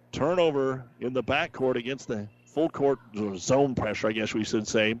turnover in the backcourt against the full court zone pressure, I guess we should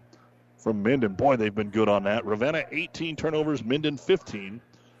say, from Minden. Boy, they've been good on that. Ravenna 18 turnovers, Minden 15.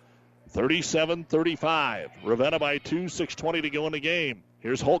 37-35. Ravenna by 2, 6:20 to go in the game.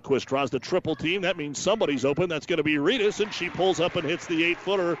 Here's Holtquist, draws the triple team. That means somebody's open. That's going to be Reedus, and she pulls up and hits the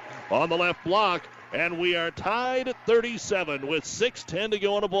 8-footer on the left block. And we are tied at 37 with 6:10 to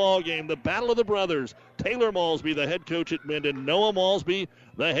go in a ball game. The battle of the brothers. Taylor Malsby, the head coach at Minden. Noah Malsby,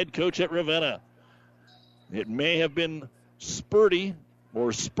 the head coach at Ravenna. It may have been spurty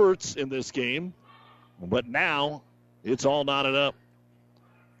or spurts in this game, but now it's all knotted up.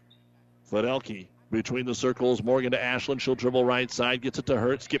 Fidelke between the circles. Morgan to Ashlyn. She'll dribble right side. Gets it to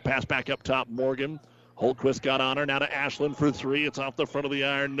Hertz. Get pass back up top. Morgan. Holtquist got on her. Now to Ashlyn for 3. It's off the front of the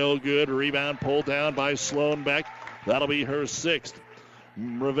iron. No good. Rebound pulled down by Sloan Beck. That'll be her 6th.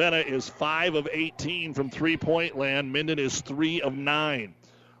 Ravenna is 5 of 18 from three-point land. Minden is 3 of 9.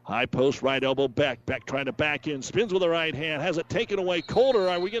 High post, right elbow, Beck. Beck trying to back in. Spins with the right hand. Has it taken away. Coulter,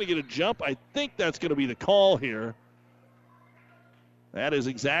 are we going to get a jump? I think that's going to be the call here. That is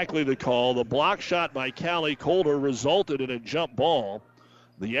exactly the call. The block shot by Callie Coulter resulted in a jump ball.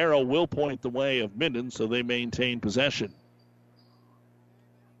 The arrow will point the way of Minden, so they maintain possession.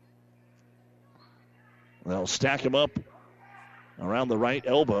 They'll stack him up around the right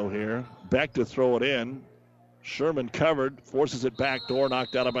elbow here. Beck to throw it in. Sherman covered, forces it back door,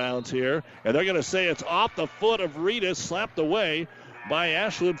 knocked out of bounds here. And they're going to say it's off the foot of Reedus, slapped away by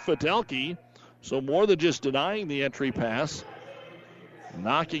Ashlyn Fidelke. So more than just denying the entry pass,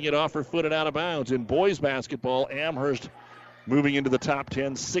 knocking it off her foot and out of bounds. In boys basketball, Amherst moving into the top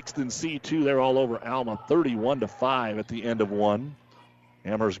 10, 6th in C2. They're all over Alma, 31-5 at the end of one.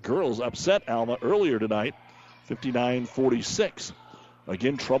 Amherst girls upset Alma earlier tonight, 59-46.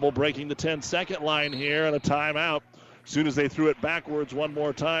 Again, trouble breaking the 10-second line here and a timeout. As soon as they threw it backwards one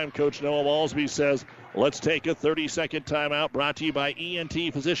more time, Coach Noah Malsby says, let's take a 30-second timeout, brought to you by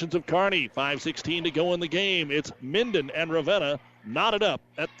ENT Physicians of Kearney. 5:16 to go in the game. It's Minden and Ravenna knotted up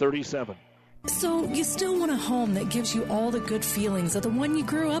at 37. So you still want a home that gives you all the good feelings of the one you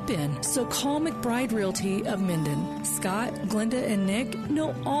grew up in. So call McBride Realty of Minden. Scott, Glenda, and Nick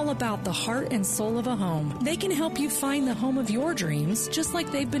know all about the heart and soul of a home. They can help you find the home of your dreams, just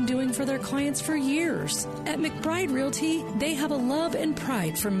like they've been doing for their clients for years. At McBride Realty, they have a love and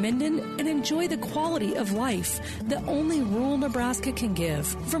pride for Minden and enjoy the quality of life that only rural Nebraska can give.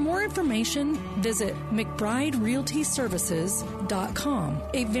 For more information, visit McBrideRealtyServices.com.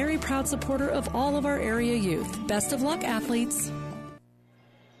 A very proud supporter of all of our area youth. Best of luck, athletes.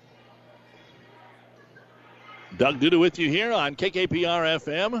 Doug Duda with you here on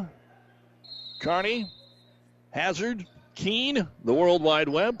KKPR-FM. Kearney, Hazard, Keene, the World Wide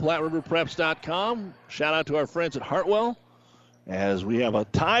Web, PlatteRiverPreps.com. Shout out to our friends at Hartwell as we have a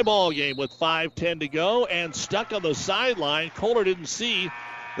tie ball game with 5:10 to go, and stuck on the sideline. Kohler didn't see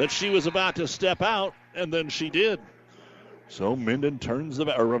that she was about to step out, and then she did. So Minden turns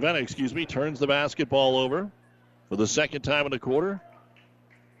Ravenna, turns the basketball over for the second time in the quarter.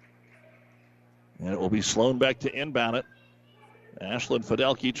 And it will be Sloanbeck to inbound it. Ashlyn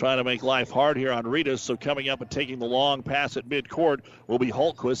Fidelke trying to make life hard here on Ritas, so coming up and taking the long pass at midcourt will be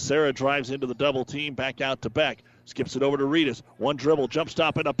Holtquist. Sarah drives into the double team, back out to Beck. Skips it over to Ritas. One dribble, jump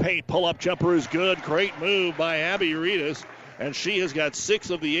stop in the paint. Pull-up jumper is good. Great move by Abby Ritas. And she has got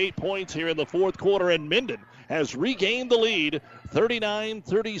 6 of the 8 points here in the fourth quarter, and Minden has regained the lead,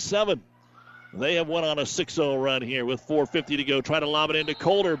 39-37. They have went on a 6-0 run here with 4:50 to go. Try to lob it into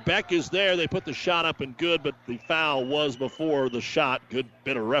Calder. Beck is there. They put the shot up and good, but the foul was before the shot. Good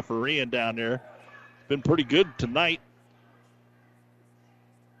bit of refereeing down there. Been pretty good tonight.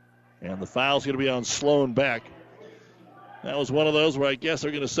 And the foul's going to be on Sloan Beck. That was one of those where I guess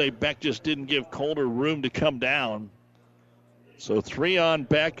they're going to say Beck just didn't give Calder room to come down. So 3 on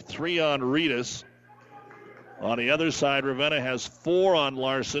Beck, 3 on Ritas. On the other side, Ravenna has 4 on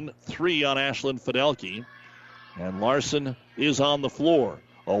Larson, 3 on Ashlyn Fidelke. And Larson is on the floor.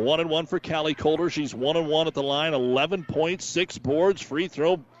 A 1-1 for Callie Calder. She's 1-1 at the line, 11 points, 6 boards, free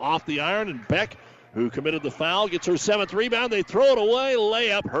throw off the iron. And Beck, who committed the foul, gets her 7th rebound. They throw it away.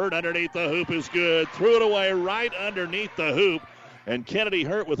 Layup hurt underneath the hoop is good. Threw it away right underneath the hoop. And Kennedy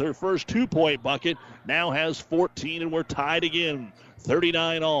Hurt with her first 2-point bucket now has 14, and we're tied again.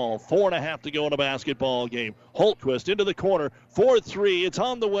 39 all, 4.5 to go in a basketball game. Holtquist into the corner, 4-3. It's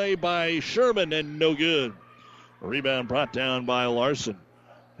on the way by Sherman, and no good. A rebound brought down by Larson.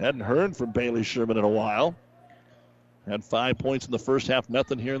 Hadn't heard from Bailey Sherman in a while. Had 5 points in the first half,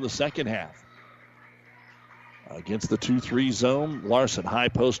 nothing here in the second half. Against the 2-3 zone, Larson, high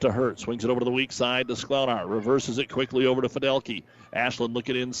post to Hurt. Swings it over to the weak side to Sklenar. Reverses it quickly over to Fidelke. Ashlyn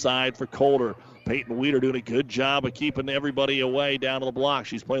looking inside for Calder. Peyton Weeder doing a good job of keeping everybody away down to the block.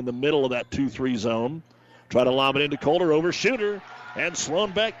 She's playing the middle of that 2-3 zone. Try to lob it into Calder, overshooter. And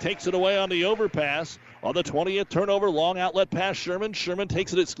Sloan Beck takes it away on the overpass. On the 20th turnover, long outlet pass Sherman. Sherman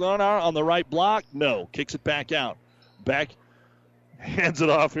takes it at Sklenar on the right block. No, kicks it back out. Beck hands it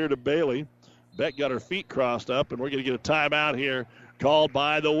off here to Bailey. Beck got her feet crossed up, and we're going to get a timeout here called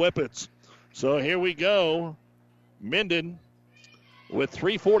by the Whippets. So here we go. Minden with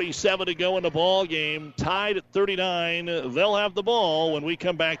 3:47 to go in the ball game, tied at 39. They'll have the ball when we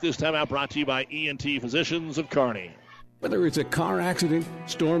come back. This timeout brought to you by ENT Physicians of Kearney. Whether it's a car accident,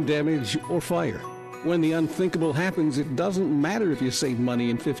 storm damage, or fire, when the unthinkable happens, it doesn't matter if you save money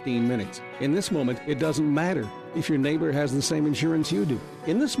in 15 minutes. In this moment, it doesn't matter if your neighbor has the same insurance you do.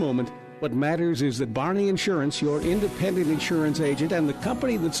 In this moment, what matters is that Barney Insurance, your independent insurance agent, and the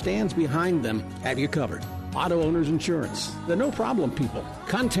company that stands behind them have you covered. Auto Owners Insurance, the no-problem people.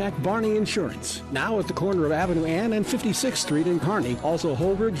 Contact Barney Insurance, now at the corner of Avenue Ann and 56th Street in Kearney, also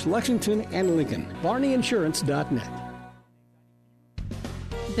Holdridge, Lexington, and Lincoln. BarneyInsurance.net.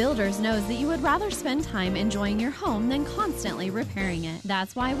 Builders knows that you would rather spend time enjoying your home than constantly repairing it.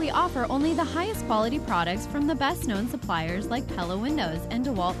 That's why we offer only the highest quality products from the best known suppliers like Pella Windows and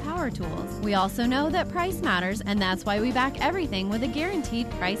DeWalt Power Tools. We also know that price matters, and that's why we back everything with a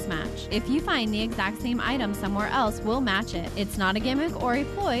guaranteed price match. If you find the exact same item somewhere else, we'll match it. It's not a gimmick or a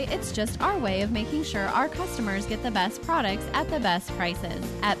ploy, it's just our way of making sure our customers get the best products at the best prices.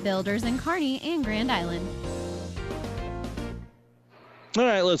 At Builders in Kearney and Grand Island. All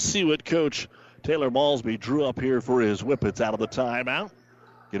right, let's see what Coach Taylor Malsby drew up here for his Whippets out of the timeout.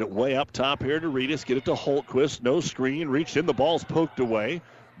 Get it way up top here to Ritas. Get it to Holtquist. No screen. Reached in. The ball's poked away.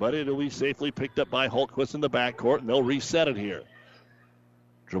 But it'll be safely picked up by Holtquist in the backcourt, and they'll reset it here.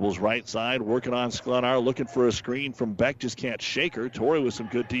 Dribbles right side, working on Sklenar, looking for a screen from Beck, just can't shake her. Torrey with some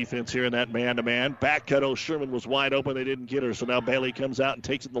good defense here in that man-to-man. Back cut, Sherman was wide open, they didn't get her, so now Bailey comes out and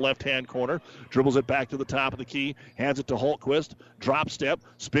takes it in the left-hand corner, dribbles it back to the top of the key, hands it to Holtquist, drop step,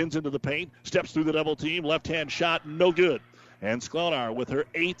 spins into the paint, steps through the double team, left-hand shot, no good. And Sklenar with her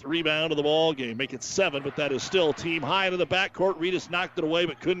 8th rebound of the ball game, make it 7, but that is still team high into the backcourt. Ritas knocked it away,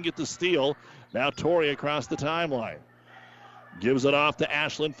 but couldn't get the steal. Now Torrey across the timeline. Gives it off to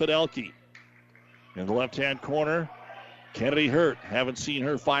Ashlyn Fidelke. In the left-hand corner, Kennedy Hurt. Haven't seen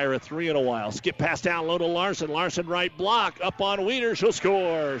her fire a 3 in a while. Skip pass down low to Larson. Larson right block. Up on Weeder. She'll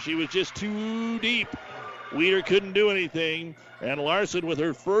score. She was just too deep. Weeder couldn't do anything. And Larson with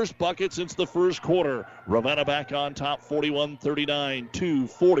her first bucket since the first quarter. Ravenna back on top, 41-39.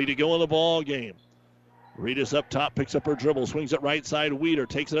 2:40 to go in the ball game. Ritas up top, picks up her dribble, swings it right side. Weeder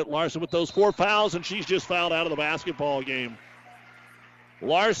takes it at Larson with those 4 fouls, and she's just fouled out of the basketball game.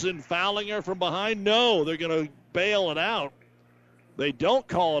 Larson fouling her from behind. No, they're going to bail it out. They don't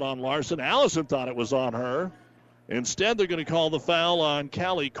call it on Larson. Allison thought it was on her. Instead, they're going to call the foul on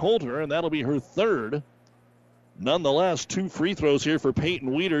Callie Coulter, and that'll be her 3rd. Nonetheless, 2 free throws here for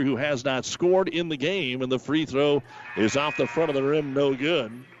Peyton Weeder, who has not scored in the game, and the free throw is off the front of the rim, no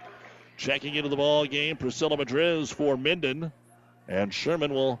good. Checking into the ball game, Priscilla Madriz for Minden. And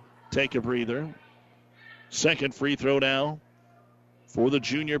Sherman will take a breather. Second free throw now for the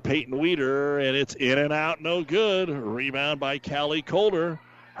junior Peyton Weeder, and it's in and out, no good. Rebound by Callie Colder.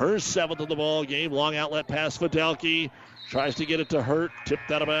 Her 7th of the ball game. Long outlet pass, Fidelki. Tries to get it to Hurt.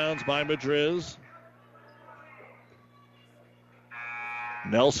 Tipped out of bounds by Madriz.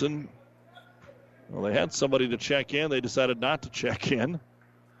 Nelson. Well, they had somebody to check in. They decided not to check in.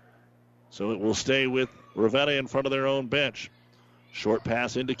 So it will stay with Ravenna in front of their own bench. Short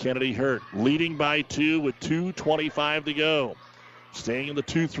pass into Kennedy Hurt. Leading by 2 with 2:25 to go. Staying in the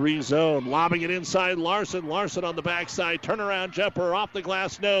 2-3 zone. Lobbing it inside Larson. Larson on the backside. Turnaround jumper off the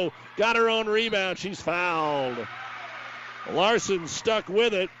glass. No. Got her own rebound. She's fouled. Larson stuck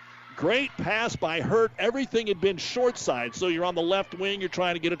with it. Great pass by Hurt. Everything had been short side. So you're on the left wing. You're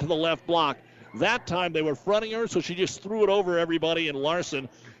trying to get it to the left block. That time they were fronting her, so she just threw it over everybody, and Larson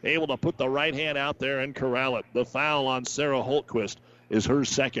able to put the right hand out there and corral it. The foul on Sarah Holtquist is her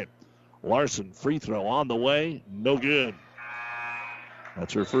second. Larson, free throw on the way. No good.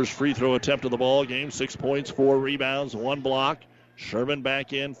 That's her first free throw attempt of the ball game. 6 points, 4 rebounds, 1 block. Sherman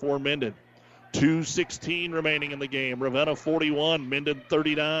back in for Minden. 2:16 remaining in the game. Ravenna 41, Minden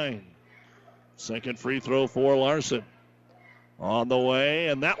 39. Second free throw for Larson. On the way,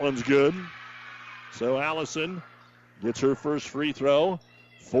 and that one's good. So Allison gets her first free throw.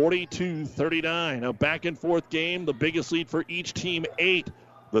 42-39. A back and forth game. The biggest lead for each team, 8.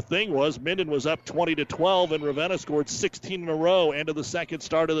 The thing was, Minden was up 20-12, and Ravenna scored 16 in a row. End of the second,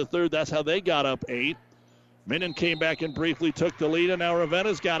 start of the third. That's how they got up 8. Minden came back and briefly took the lead, and now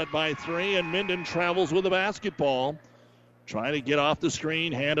Ravenna's got it by 3, and Minden travels with the basketball. Trying to get off the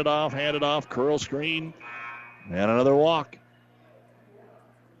screen, hand it off, curl screen, and another walk.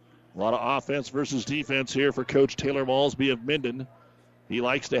 A lot of offense versus defense here for Coach Taylor Malsby of Minden. He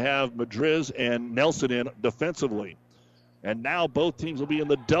likes to have Madriz and Nelson in defensively. And now both teams will be in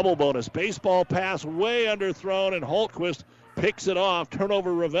the double bonus. Baseball pass way underthrown, and Holtquist picks it off.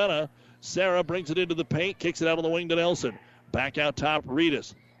 Turnover Ravenna. Sarah brings it into the paint, kicks it out on the wing to Nelson. Back out top,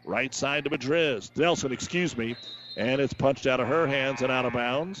 Reedus. Right side to Madriz. Nelson, and it's punched out of her hands and out of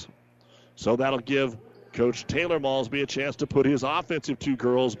bounds. So that'll give Coach Taylor Malsby a chance to put his offensive 2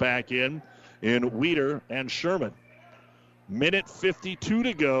 girls back in Weeder and Sherman. Minute 52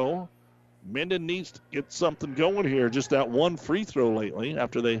 to go. Minden needs to get something going here. Just that one free throw lately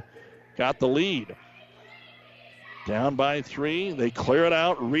after they got the lead. Down by 3. They clear it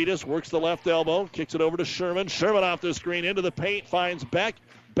out. Reedus works the left elbow. Kicks it over to Sherman. Sherman off the screen into the paint. Finds Beck.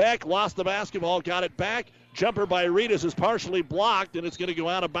 Beck lost the basketball. Got it back. Jumper by Reedus is partially blocked, and it's going to go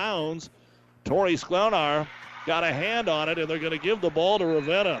out of bounds. Tori Sklonar got a hand on it, and they're going to give the ball to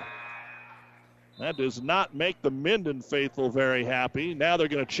Ravenna. That does not make the Minden faithful very happy. Now they're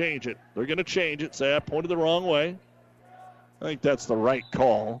going to change it. Say, I pointed the wrong way. I think that's the right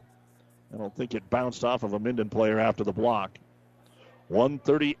call. I don't think it bounced off of a Minden player after the block.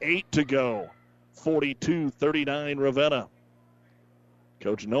 1:38 to go. 42-39 Ravenna.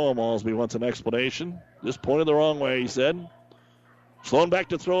 Coach Noah Malsby wants an explanation. Just pointed the wrong way, he said. Sloan back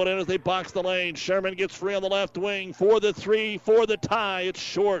to throw it in as they box the lane. Sherman gets free on the left wing for the 3, for the tie. It's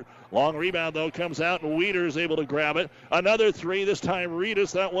short. Long rebound, though, comes out, and Weeder is able to grab it. Another 3, this time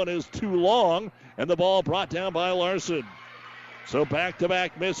Reedus. That one is too long, and the ball brought down by Larson. So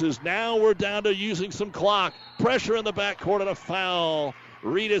back-to-back misses. Now we're down to using some clock. Pressure in the backcourt and a foul.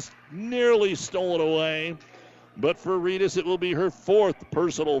 Reedus nearly stole it away. But for Reedus, it will be her 4th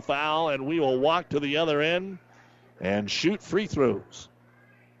personal foul, and we will walk to the other end and shoot free throws.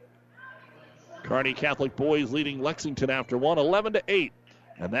 Kearney Catholic boys leading Lexington after 1, 11-8.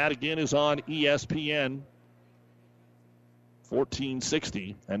 And that again is on ESPN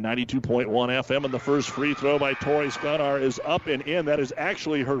 1460 and 92.1 FM. And the first free throw by Tori Sklonar is up and in. That is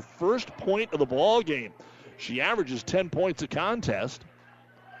actually her first point of the ball game. She averages 10 points a contest.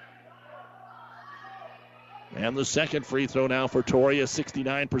 And the second free throw now for Tori, a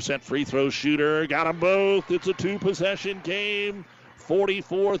 69% free throw shooter. Got them both. It's a 2-possession game.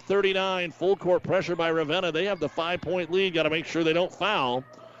 44-39. Full court pressure by Ravenna. They have the 5-point lead. Got to make sure they don't foul.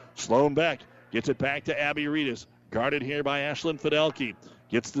 Sloan Beck gets it back to Abby Reedus. Guarded here by Ashlyn Fidelki.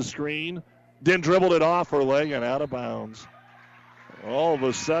 Gets the screen. Then dribbled it off her leg and out of bounds. All of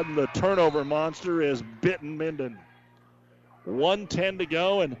a sudden, the turnover monster is bitten Minden. 1:10 to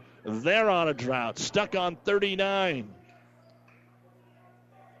go, and they're on a drought, stuck on 39.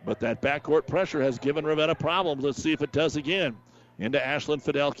 But that backcourt pressure has given Ravenna problems. Let's see if it does again. Into Ashlyn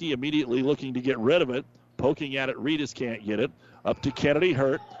Fidelki, immediately looking to get rid of it. Poking at it, Reedus can't get it. Up to Kennedy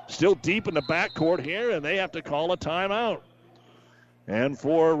Hurt. Still deep in the backcourt here, and they have to call a timeout. And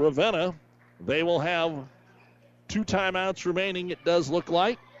for Ravenna, they will have 2 timeouts remaining, it does look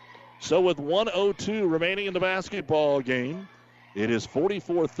like. So with 1:02 remaining in the basketball game, it is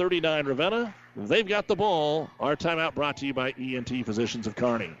 44-39 Ravenna. They've got the ball. Our timeout brought to you by ENT Physicians of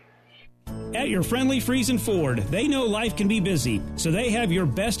Kearney. At your friendly Friesen Ford, they know life can be busy, so they have your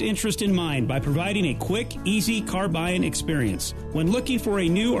best interest in mind by providing a quick, easy car buying experience. When looking for a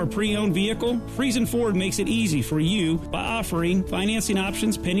new or pre-owned vehicle, Friesen Ford makes it easy for you by offering financing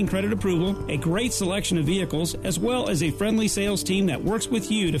options pending credit approval, a great selection of vehicles, as well as a friendly sales team that works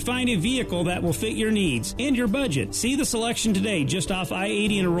with you to find a vehicle that will fit your needs and your budget. See the selection today just off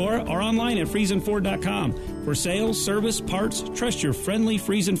I-80 in Aurora or online at FriesenFord.com. For sales, service, parts, trust your friendly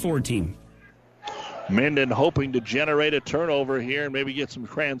Friesen Ford team. Minden hoping to generate a turnover here and maybe get some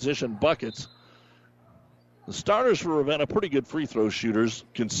transition buckets. The starters for Ravenna, pretty good free throw shooters,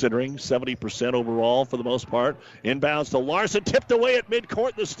 considering 70% overall for the most part. Inbounds to Larson, tipped away at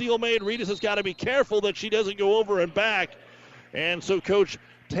midcourt. The steal made. Reedus has got to be careful that she doesn't go over and back. And so Coach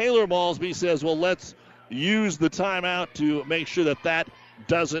Taylor Malsby says, well, let's use the timeout to make sure that that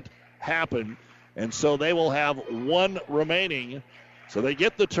doesn't happen. And so they will have 1 remaining. So they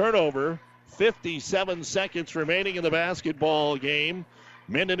get the turnover. 57 seconds remaining in the basketball game.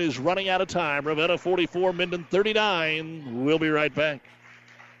 Minden is running out of time. Ravenna 44, Minden 39. We'll be right back.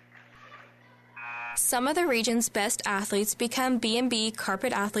 Some of the region's best athletes become B&B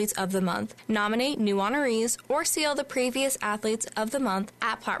Carpet Athletes of the Month. Nominate new honorees or seal the previous Athletes of the Month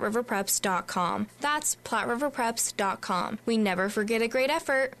at PlatteRiverPreps.com. That's PlatteRiverPreps.com. We never forget a great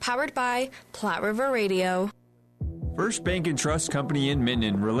effort. Powered by Platte River Radio. First Bank and Trust Company in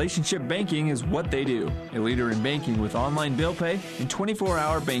Minden. Relationship banking is what they do. A leader in banking with online bill pay and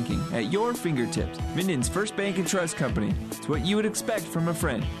 24-hour banking at your fingertips. Minden's First Bank and Trust Company. It's what you would expect from a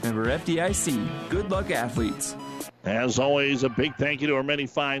friend. Member FDIC. Good luck, athletes. As always, a big thank you to our many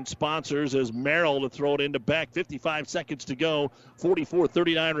fine sponsors as Merrill to throw it into back. 55 seconds to go.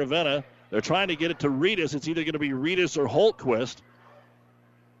 44-39 Ravenna. They're trying to get it to Reedus. It's either going to be Reedus or Holtquist.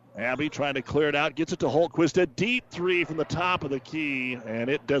 Abby trying to clear it out, gets it to Holtquist. A deep 3 from the top of the key, and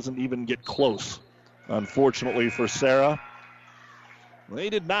it doesn't even get close, unfortunately for Sarah. They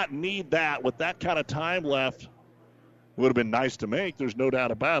did not need that with that kind of time left. Would have been nice to make, there's no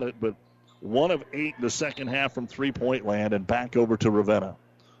doubt about it, but 1 of 8 in the second half from three-point land, and back over to Ravenna.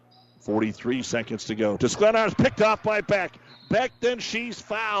 43 seconds to go. Glenar's picked off by Beck. Beck, then she's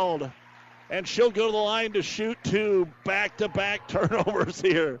fouled. And she'll go to the line to shoot 2 back-to-back turnovers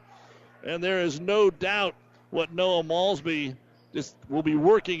here. And there is no doubt what Noah Malsby just will be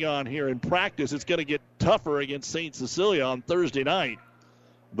working on here in practice. It's going to get tougher against St. Cecilia on Thursday night.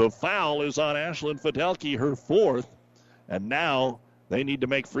 The foul is on Ashlyn Fidelke, her 4th. And now they need to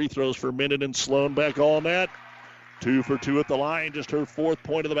make free throws for Minden and Sloan Beck all net. 2 for 2 at the line, just her 4th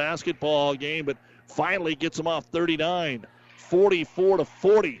point of the basketball game, but finally gets them off 39,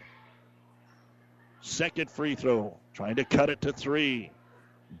 44-40. Second free throw, trying to cut it to 3.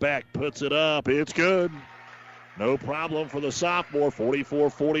 Beck puts it up. It's good. No problem for the sophomore.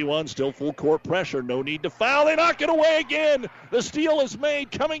 44-41, still full court pressure. No need to foul. They knock it away again. The steal is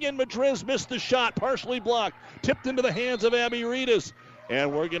made. Coming in, Madriz missed the shot, partially blocked. Tipped into the hands of Abby Reedus.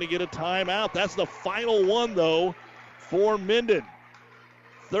 And we're going to get a timeout. That's the final one, though, for Minden.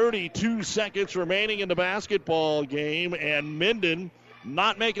 32 seconds remaining in the basketball game, and Minden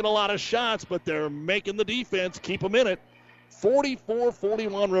not making a lot of shots, but they're making the defense keep them in it.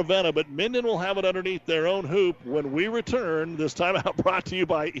 44-41 Ravenna, but Minden will have it underneath their own hoop when we return. This timeout brought to you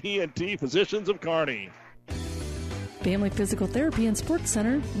by ENT Physicians of Kearney. Family Physical Therapy and Sports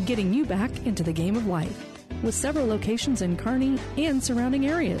Center, getting you back into the game of life. With several locations in Kearney and surrounding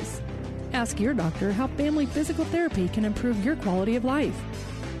areas. Ask your doctor how Family Physical Therapy can improve your quality of life.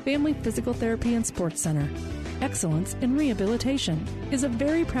 Family Physical Therapy and Sports Center. Excellence in Rehabilitation is a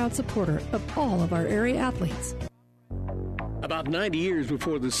very proud supporter of all of our area athletes. About 90 years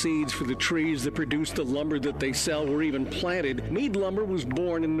before the seeds for the trees that produce the lumber that they sell were even planted, Mead Lumber was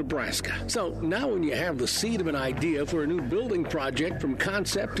born in Nebraska. So now when you have the seed of an idea for a new building project from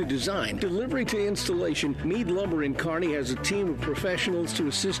concept to design, delivery to installation, Mead Lumber in Kearney has a team of professionals to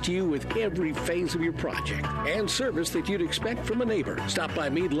assist you with every phase of your project and service that you'd expect from a neighbor. Stop by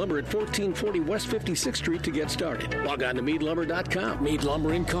Mead Lumber at 1440 West 56th Street to get started. Log on to meadlumber.com. Mead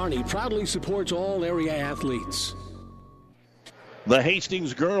Lumber in Kearney proudly supports all area athletes. The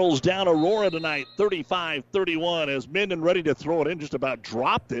Hastings girls down Aurora tonight, 35-31, as Minden ready to throw it in, just about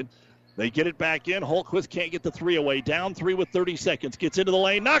dropped it. They get it back in. Holtquist can't get the 3 away. Down 3 with 30 seconds. Gets into the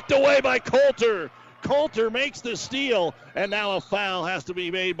lane. Knocked away by Coulter. Coulter makes the steal, and now a foul has to be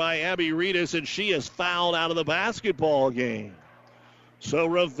made by Abby Reedus, and she is fouled out of the basketball game. So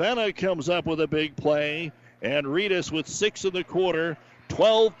Ravenna comes up with a big play, and Reedus with 6 in the quarter,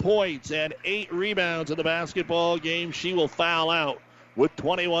 12 points and 8 rebounds in the basketball game. She will foul out with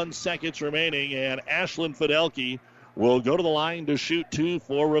 21 seconds remaining, and Ashlyn Fidelke will go to the line to shoot 2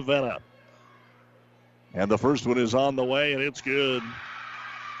 for Ravenna. And the first one is on the way, and it's good.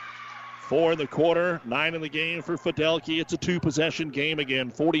 4 in the quarter, 9 in the game for Fidelke. It's a 2-possession game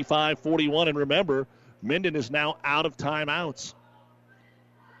again, 45-41. And remember, Minden is now out of timeouts.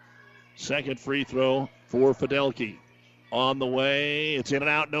 Second free throw for Fidelke. On the way, it's in and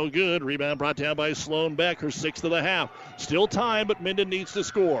out, no good. Rebound brought down by Sloan Beck, her 6th of the half. Still time, but Minden needs to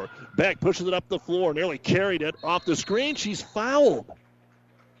score. Beck pushes it up the floor, nearly carried it off the screen. She's fouled.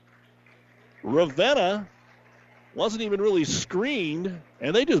 Ravenna wasn't even really screened,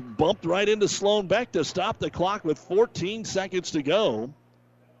 and they just bumped right into Sloan Beck to stop the clock with 14 seconds to go.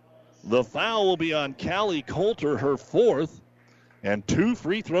 The foul will be on Callie Coulter, her 4th, and 2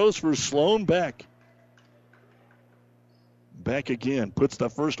 free throws for Sloan Beck. Beck again puts the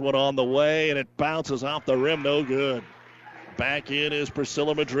first one on the way, and it bounces off the rim, no good. Back in is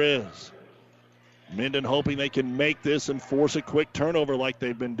Priscilla Madriz. Minden hoping they can make this and force a quick turnover like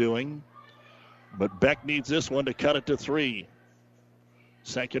they've been doing. But Beck needs this one to cut it to 3.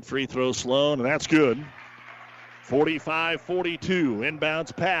 Second free throw, Sloan, and that's good. 45-42,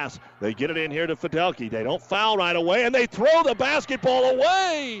 inbounds pass. They get it in here to Fidelke. They don't foul right away, and they throw the basketball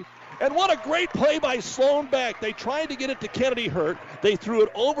away. And what a great play by Sloan Beck. They tried to get it to Kennedy Hurt. They threw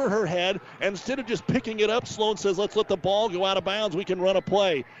it over her head. And instead of just picking it up, Sloan says, let's let the ball go out of bounds. We can run a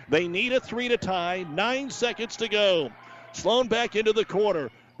play. They need a 3 to tie. 9 seconds to go. Sloan Beck into the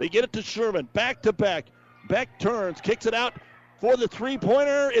corner. They get it to Sherman. Back to Beck. Beck turns, kicks it out for the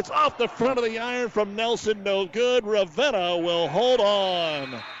three-pointer. It's off the front of the iron from Nelson. No good. Ravenna will hold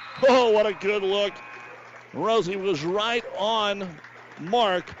on. Oh, what a good look. Rosie was right on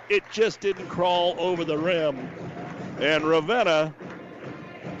mark. It just didn't crawl over the rim. And Ravenna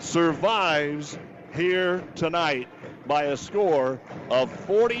survives here tonight by a score of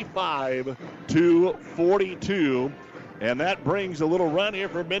 45-42. And that brings a little run here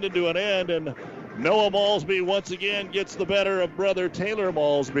for Minden to an end. And Noah Malsby once again gets the better of brother Taylor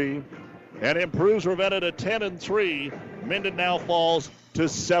Malsby and improves Ravenna to 10-3. Minden now falls to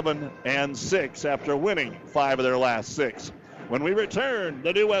 7-6 after winning 5 of their last 6. When we return,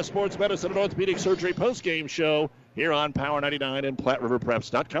 the New West Sports Medicine and Orthopedic Surgery postgame show here on Power 99 and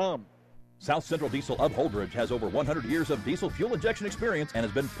PlatteRiverPreps.com. South Central Diesel of Holdridge has over 100 years of diesel fuel injection experience and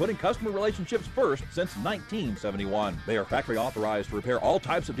has been putting customer relationships first since 1971. They are factory authorized to repair all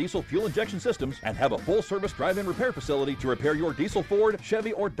types of diesel fuel injection systems and have a full-service drive-in repair facility to repair your diesel Ford,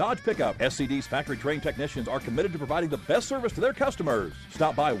 Chevy, or Dodge pickup. SCD's factory-trained technicians are committed to providing the best service to their customers.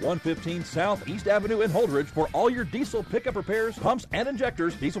 Stop by 115 South East Avenue in Holdridge for all your diesel pickup repairs, pumps and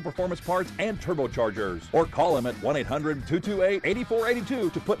injectors, diesel performance parts, and turbochargers. Or call them at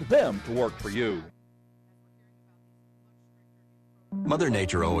 1-800-228-8482 to put them to work for you. Mother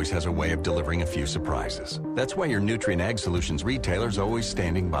Nature always has a way of delivering a few surprises. That's why your Nutrien Ag Solutions retailer's always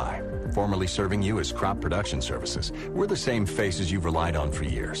standing by. Formerly serving you as Crop Production Services, we're the same faces you've relied on for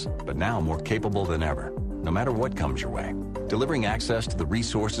years, but now more capable than ever, no matter what comes your way. Delivering access to the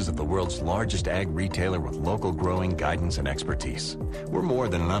resources of the world's largest ag retailer with local growing guidance and expertise. We're more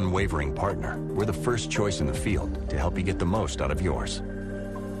than an unwavering partner. We're the first choice in the field to help you get the most out of yours.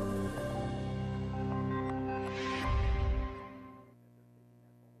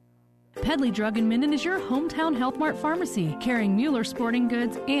 Pedley Drug in Minden is your hometown Health Mart pharmacy, carrying Mueller sporting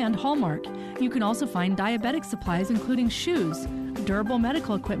goods and Hallmark. You can also find diabetic supplies including shoes, durable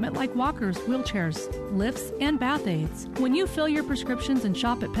medical equipment like walkers, wheelchairs, lifts, and bath aids. When you fill your prescriptions and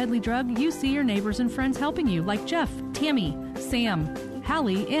shop at Pedley Drug, you see your neighbors and friends helping you like Jeff, Tammy, Sam,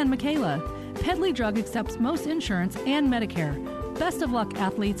 Hallie, and Michaela. Pedley Drug accepts most insurance and Medicare. Best of luck,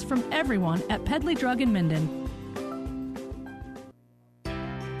 athletes, from everyone at Pedley Drug in Minden.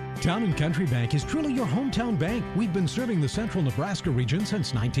 Town & Country Bank is truly your hometown bank. We've been serving the central Nebraska region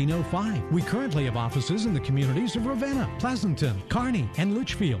since 1905. We currently have offices in the communities of Ravenna, Pleasanton, Kearney, and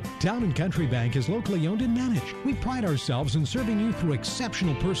Litchfield. Town & Country Bank is locally owned and managed. We pride ourselves in serving you through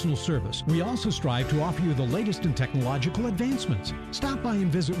exceptional personal service. We also strive to offer you the latest in technological advancements. Stop by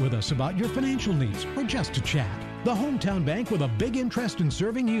and visit with us about your financial needs or just to chat. The hometown bank with a big interest in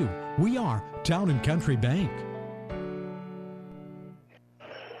serving you. We are Town & Country Bank.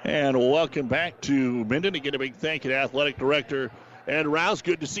 And welcome back to Minden. Again, a big thank you to Athletic Director Ed Rouse.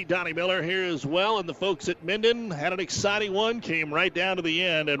 Good to see Donnie Miller here as well. And the folks at Minden had an exciting one, came right down to the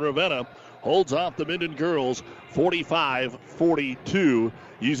end, and Ravenna holds off the Minden girls 45-42,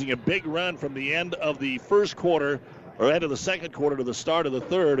 using a big run from the end of the first quarter or end of the second quarter to the start of the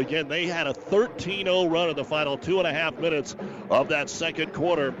third. Again, they had a 13-0 run in the final 2.5 minutes of that second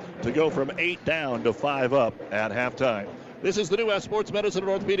quarter to go from 8 down to 5 up at halftime. This is the New West Sports Medicine and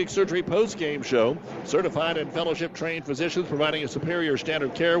Orthopedic Surgery post-game show. Certified and fellowship-trained physicians providing a superior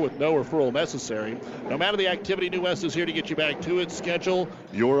standard of care with no referral necessary. No matter the activity, New West is here to get you back to it. Schedule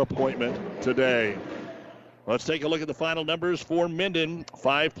your appointment today. Let's take a look at the final numbers for Minden.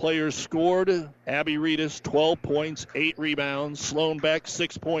 5 players scored. Abby Reedus, 12 points, 8 rebounds. Sloan Beck,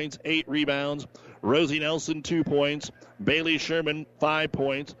 6 points, 8 rebounds. Rosie Nelson, 2 points. Bailey Sherman, 5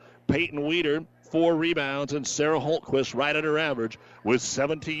 points. Peyton Weeder, 4 rebounds, and Sarah Holtquist right at her average with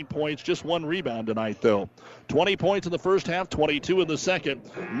 17 points, just 1 rebound tonight, though. 20 points in the first half, 22 in the second.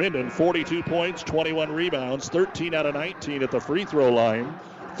 Minden, 42 points, 21 rebounds, 13 out of 19 at the free throw line.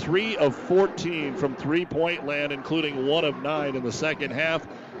 3 of 14 from three-point land, including 1 of 9 in the second half.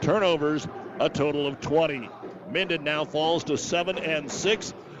 Turnovers, a total of 20. Minden now falls to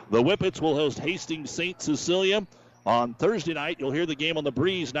 7-6. The Whippets will host Hastings St. Cecilia. On Thursday night, you'll hear the game on the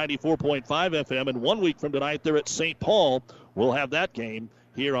Breeze 94.5 FM, and 1 week from tonight, they're at St. Paul. We'll have that game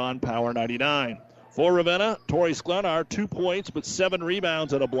here on Power 99. For Ravenna, Tori Sklenar, 2 points, but 7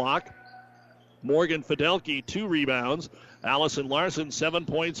 rebounds and a block. Morgan Fidelke, 2 rebounds. Allison Larson, 7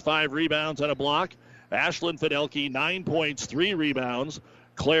 points, 5 rebounds and a block. Ashlyn Fidelke, 9 points, 3 rebounds.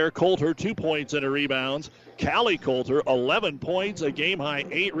 Claire Coulter, 2 points and a rebound. Callie Coulter, 11 points, a game-high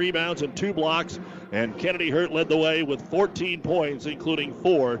 8 rebounds and 2 blocks. And Kennedy Hurt led the way with 14 points, including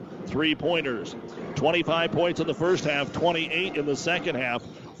 4 3-pointers. 25 points in the first half, 28 in the second half.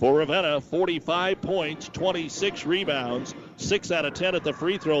 For Ravenna, 45 points, 26 rebounds, 6 out of 10 at the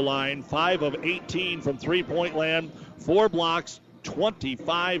free throw line, 5 of 18 from three-point land, 4 blocks,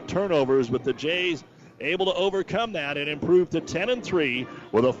 25 turnovers, with the Jays able to overcome that and improve to 10-3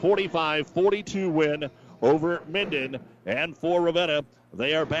 with a 45-42 win over Minden. And for Ravenna,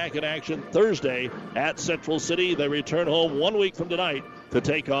 they are back in action Thursday at Central City. They return home 1 week from tonight to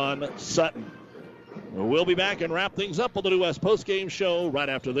take on Sutton. We'll be back and wrap things up on the New West postgame show right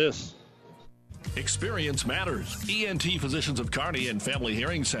after this. Experience matters. ENT Physicians of Kearney and Family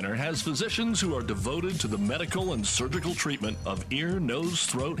Hearing Center has physicians who are devoted to the medical and surgical treatment of ear, nose,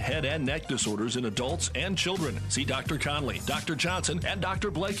 throat, head, and neck disorders in adults and children. See Dr. Conley, Dr. Johnson, and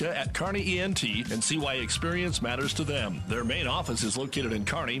Dr. Blaka at Kearney ENT and see why experience matters to them. Their main office is located in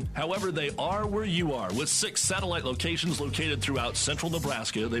Kearney. However, they are where you are. With 6 satellite locations located throughout central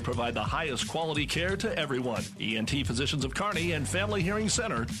Nebraska, they provide the highest quality care to everyone. ENT Physicians of Kearney and Family Hearing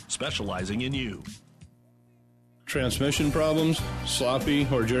Center, specializing in you. Transmission problems, sloppy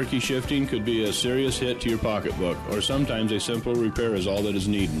or jerky shifting could be a serious hit to your pocketbook, or sometimes a simple repair is all that is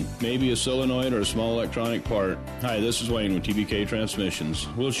needed. Maybe a solenoid or a small electronic part. Hi, this is Wayne with TBK Transmissions.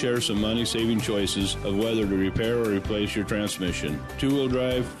 We'll share some money-saving choices of whether to repair or replace your transmission. 2-wheel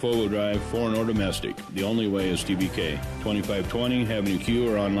drive, 4-wheel drive, foreign or domestic. The only way is TBK. 2520 Avenue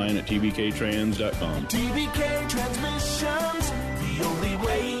Q or online at tbktrans.com. TBK Transmissions, the only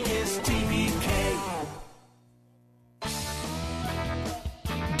way is TBK.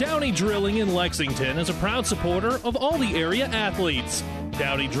 Downey Drilling in Lexington is a proud supporter of all the area athletes.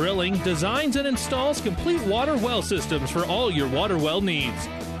 Downey Drilling designs and installs complete water well systems for all your water well needs.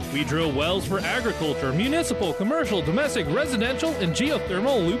 We drill wells for agriculture, municipal, commercial, domestic, residential, and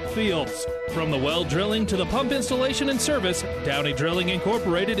geothermal loop fields. From the well drilling to the pump installation and service, Downey Drilling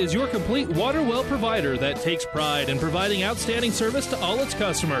Incorporated is your complete water well provider that takes pride in providing outstanding service to all its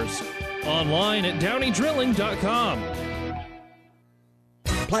customers. Online at downeydrilling.com.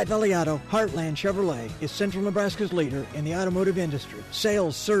 Platte Valley Auto, Heartland Chevrolet is Central Nebraska's leader in the automotive industry.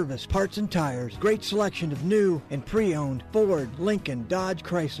 Sales, service, parts, and tires. Great selection of new and pre-owned Ford, Lincoln, Dodge,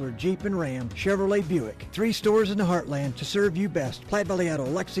 Chrysler, Jeep, and Ram, Chevrolet, Buick. 3 stores in the Heartland to serve you best. Platte Valley Auto,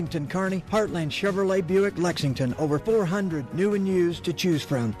 Lexington, Kearney, Heartland Chevrolet, Buick, Lexington. Over 400 new and used to choose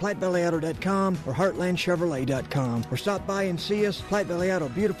from. PlatteValleyAuto.com or HeartlandChevrolet.com. Or stop by and see us. Platte Valley Auto,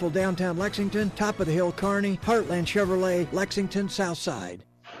 beautiful downtown Lexington, top of the hill, Kearney, Heartland Chevrolet, Lexington, South Side.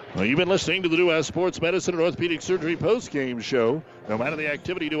 Well, you've been listening to the New West Sports Medicine and Orthopedic Surgery post-game show. No matter the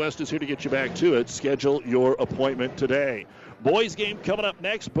activity, New West is here to get you back to it. Schedule your appointment today. Boys game coming up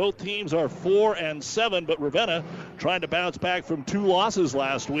next. Both teams are 4-7, but Ravenna trying to bounce back from 2 losses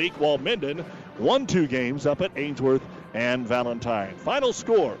last week, while Minden won 2 games up at Ainsworth and Valentine. Final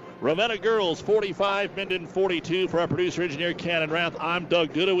score, Ravenna girls 45, Minden 42. For our producer engineer Cannon Rath, I'm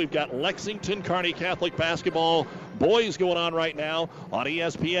Doug Duda. We've got Lexington Kearney Catholic basketball boys going on right now on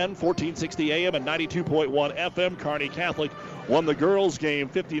ESPN 1460 AM and 92.1 FM. Kearney Catholic won the girls game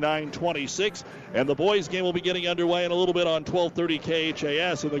 59-26, and the boys game will be getting underway in a little bit on 1230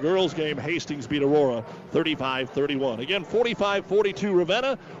 KHAS. In the girls game, Hastings beat Aurora 35-31. Again, 45-42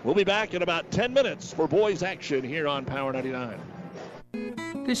 Ravenna. We'll be back in about 10 minutes for boys action here on Power 99.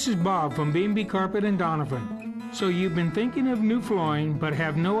 This is Bob from B&B Carpet and Donovan. So you've been thinking of new flooring but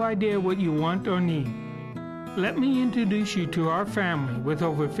have no idea what you want or need. Let me introduce you to our family with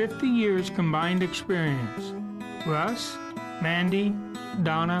over 50 years combined experience. Russ, Mandy,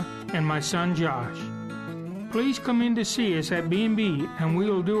 Donna, and my son Josh. Please come in to see us at B&B and we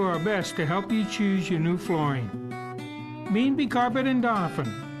will do our best to help you choose your new flooring. B&B Carpet and Donovan,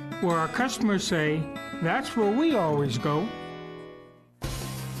 where our customers say, that's where we always go.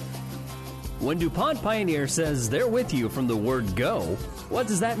 When DuPont Pioneer says they're with you from the word go, what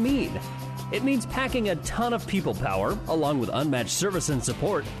does that mean? It means packing a ton of people power, along with unmatched service and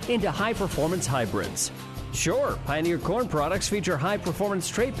support, into high-performance hybrids. Sure, Pioneer Corn products feature high-performance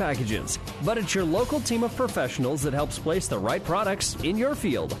trait packages, but it's your local team of professionals that helps place the right products in your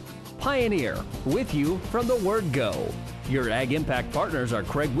field. Pioneer, with you from the word go. Your Ag Impact partners are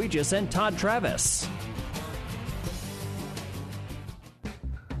Craig Weegis and Todd Travis.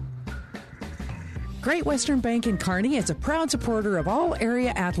 Great Western Bank in Kearney is a proud supporter of all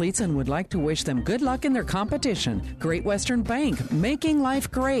area athletes and would like to wish them good luck in their competition. Great Western Bank, making life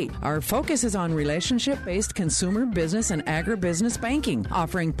great. Our focus is on relationship-based consumer, business, and agribusiness banking,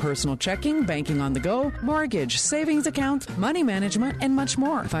 offering personal checking, banking on the go, mortgage, savings accounts, money management, and much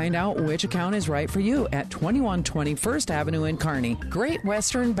more. Find out which account is right for you at 2120 First Avenue in Kearney. Great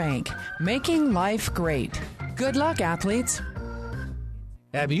Western Bank, making life great. Good luck, athletes.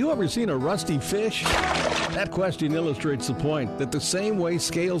 Have you ever seen a rusty fish? That question illustrates the point that the same way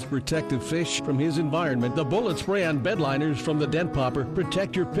scales protect the fish from his environment, the bullet spray-on bed liners from the Dent Popper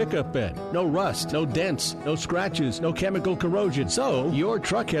protect your pickup bed. No rust, no dents, no scratches, no chemical corrosion. So, your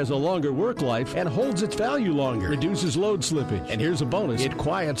truck has a longer work life and holds its value longer, reduces load slippage. And here's a bonus, it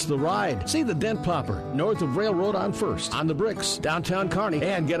quiets the ride. See the Dent Popper, north of Railroad on 1st, on the Bricks, downtown Kearney,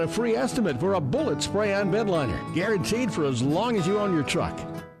 and get a free estimate for a bullet spray-on bed liner. Guaranteed for as long as you own your truck.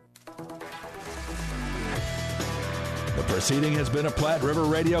 The proceeding has been a Platte River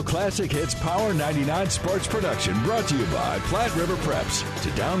Radio Classic Hits Power 99 sports production brought to you by Platte River Preps. To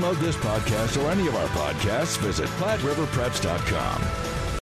download this podcast or any of our podcasts, visit PlatteRiverPreps.com.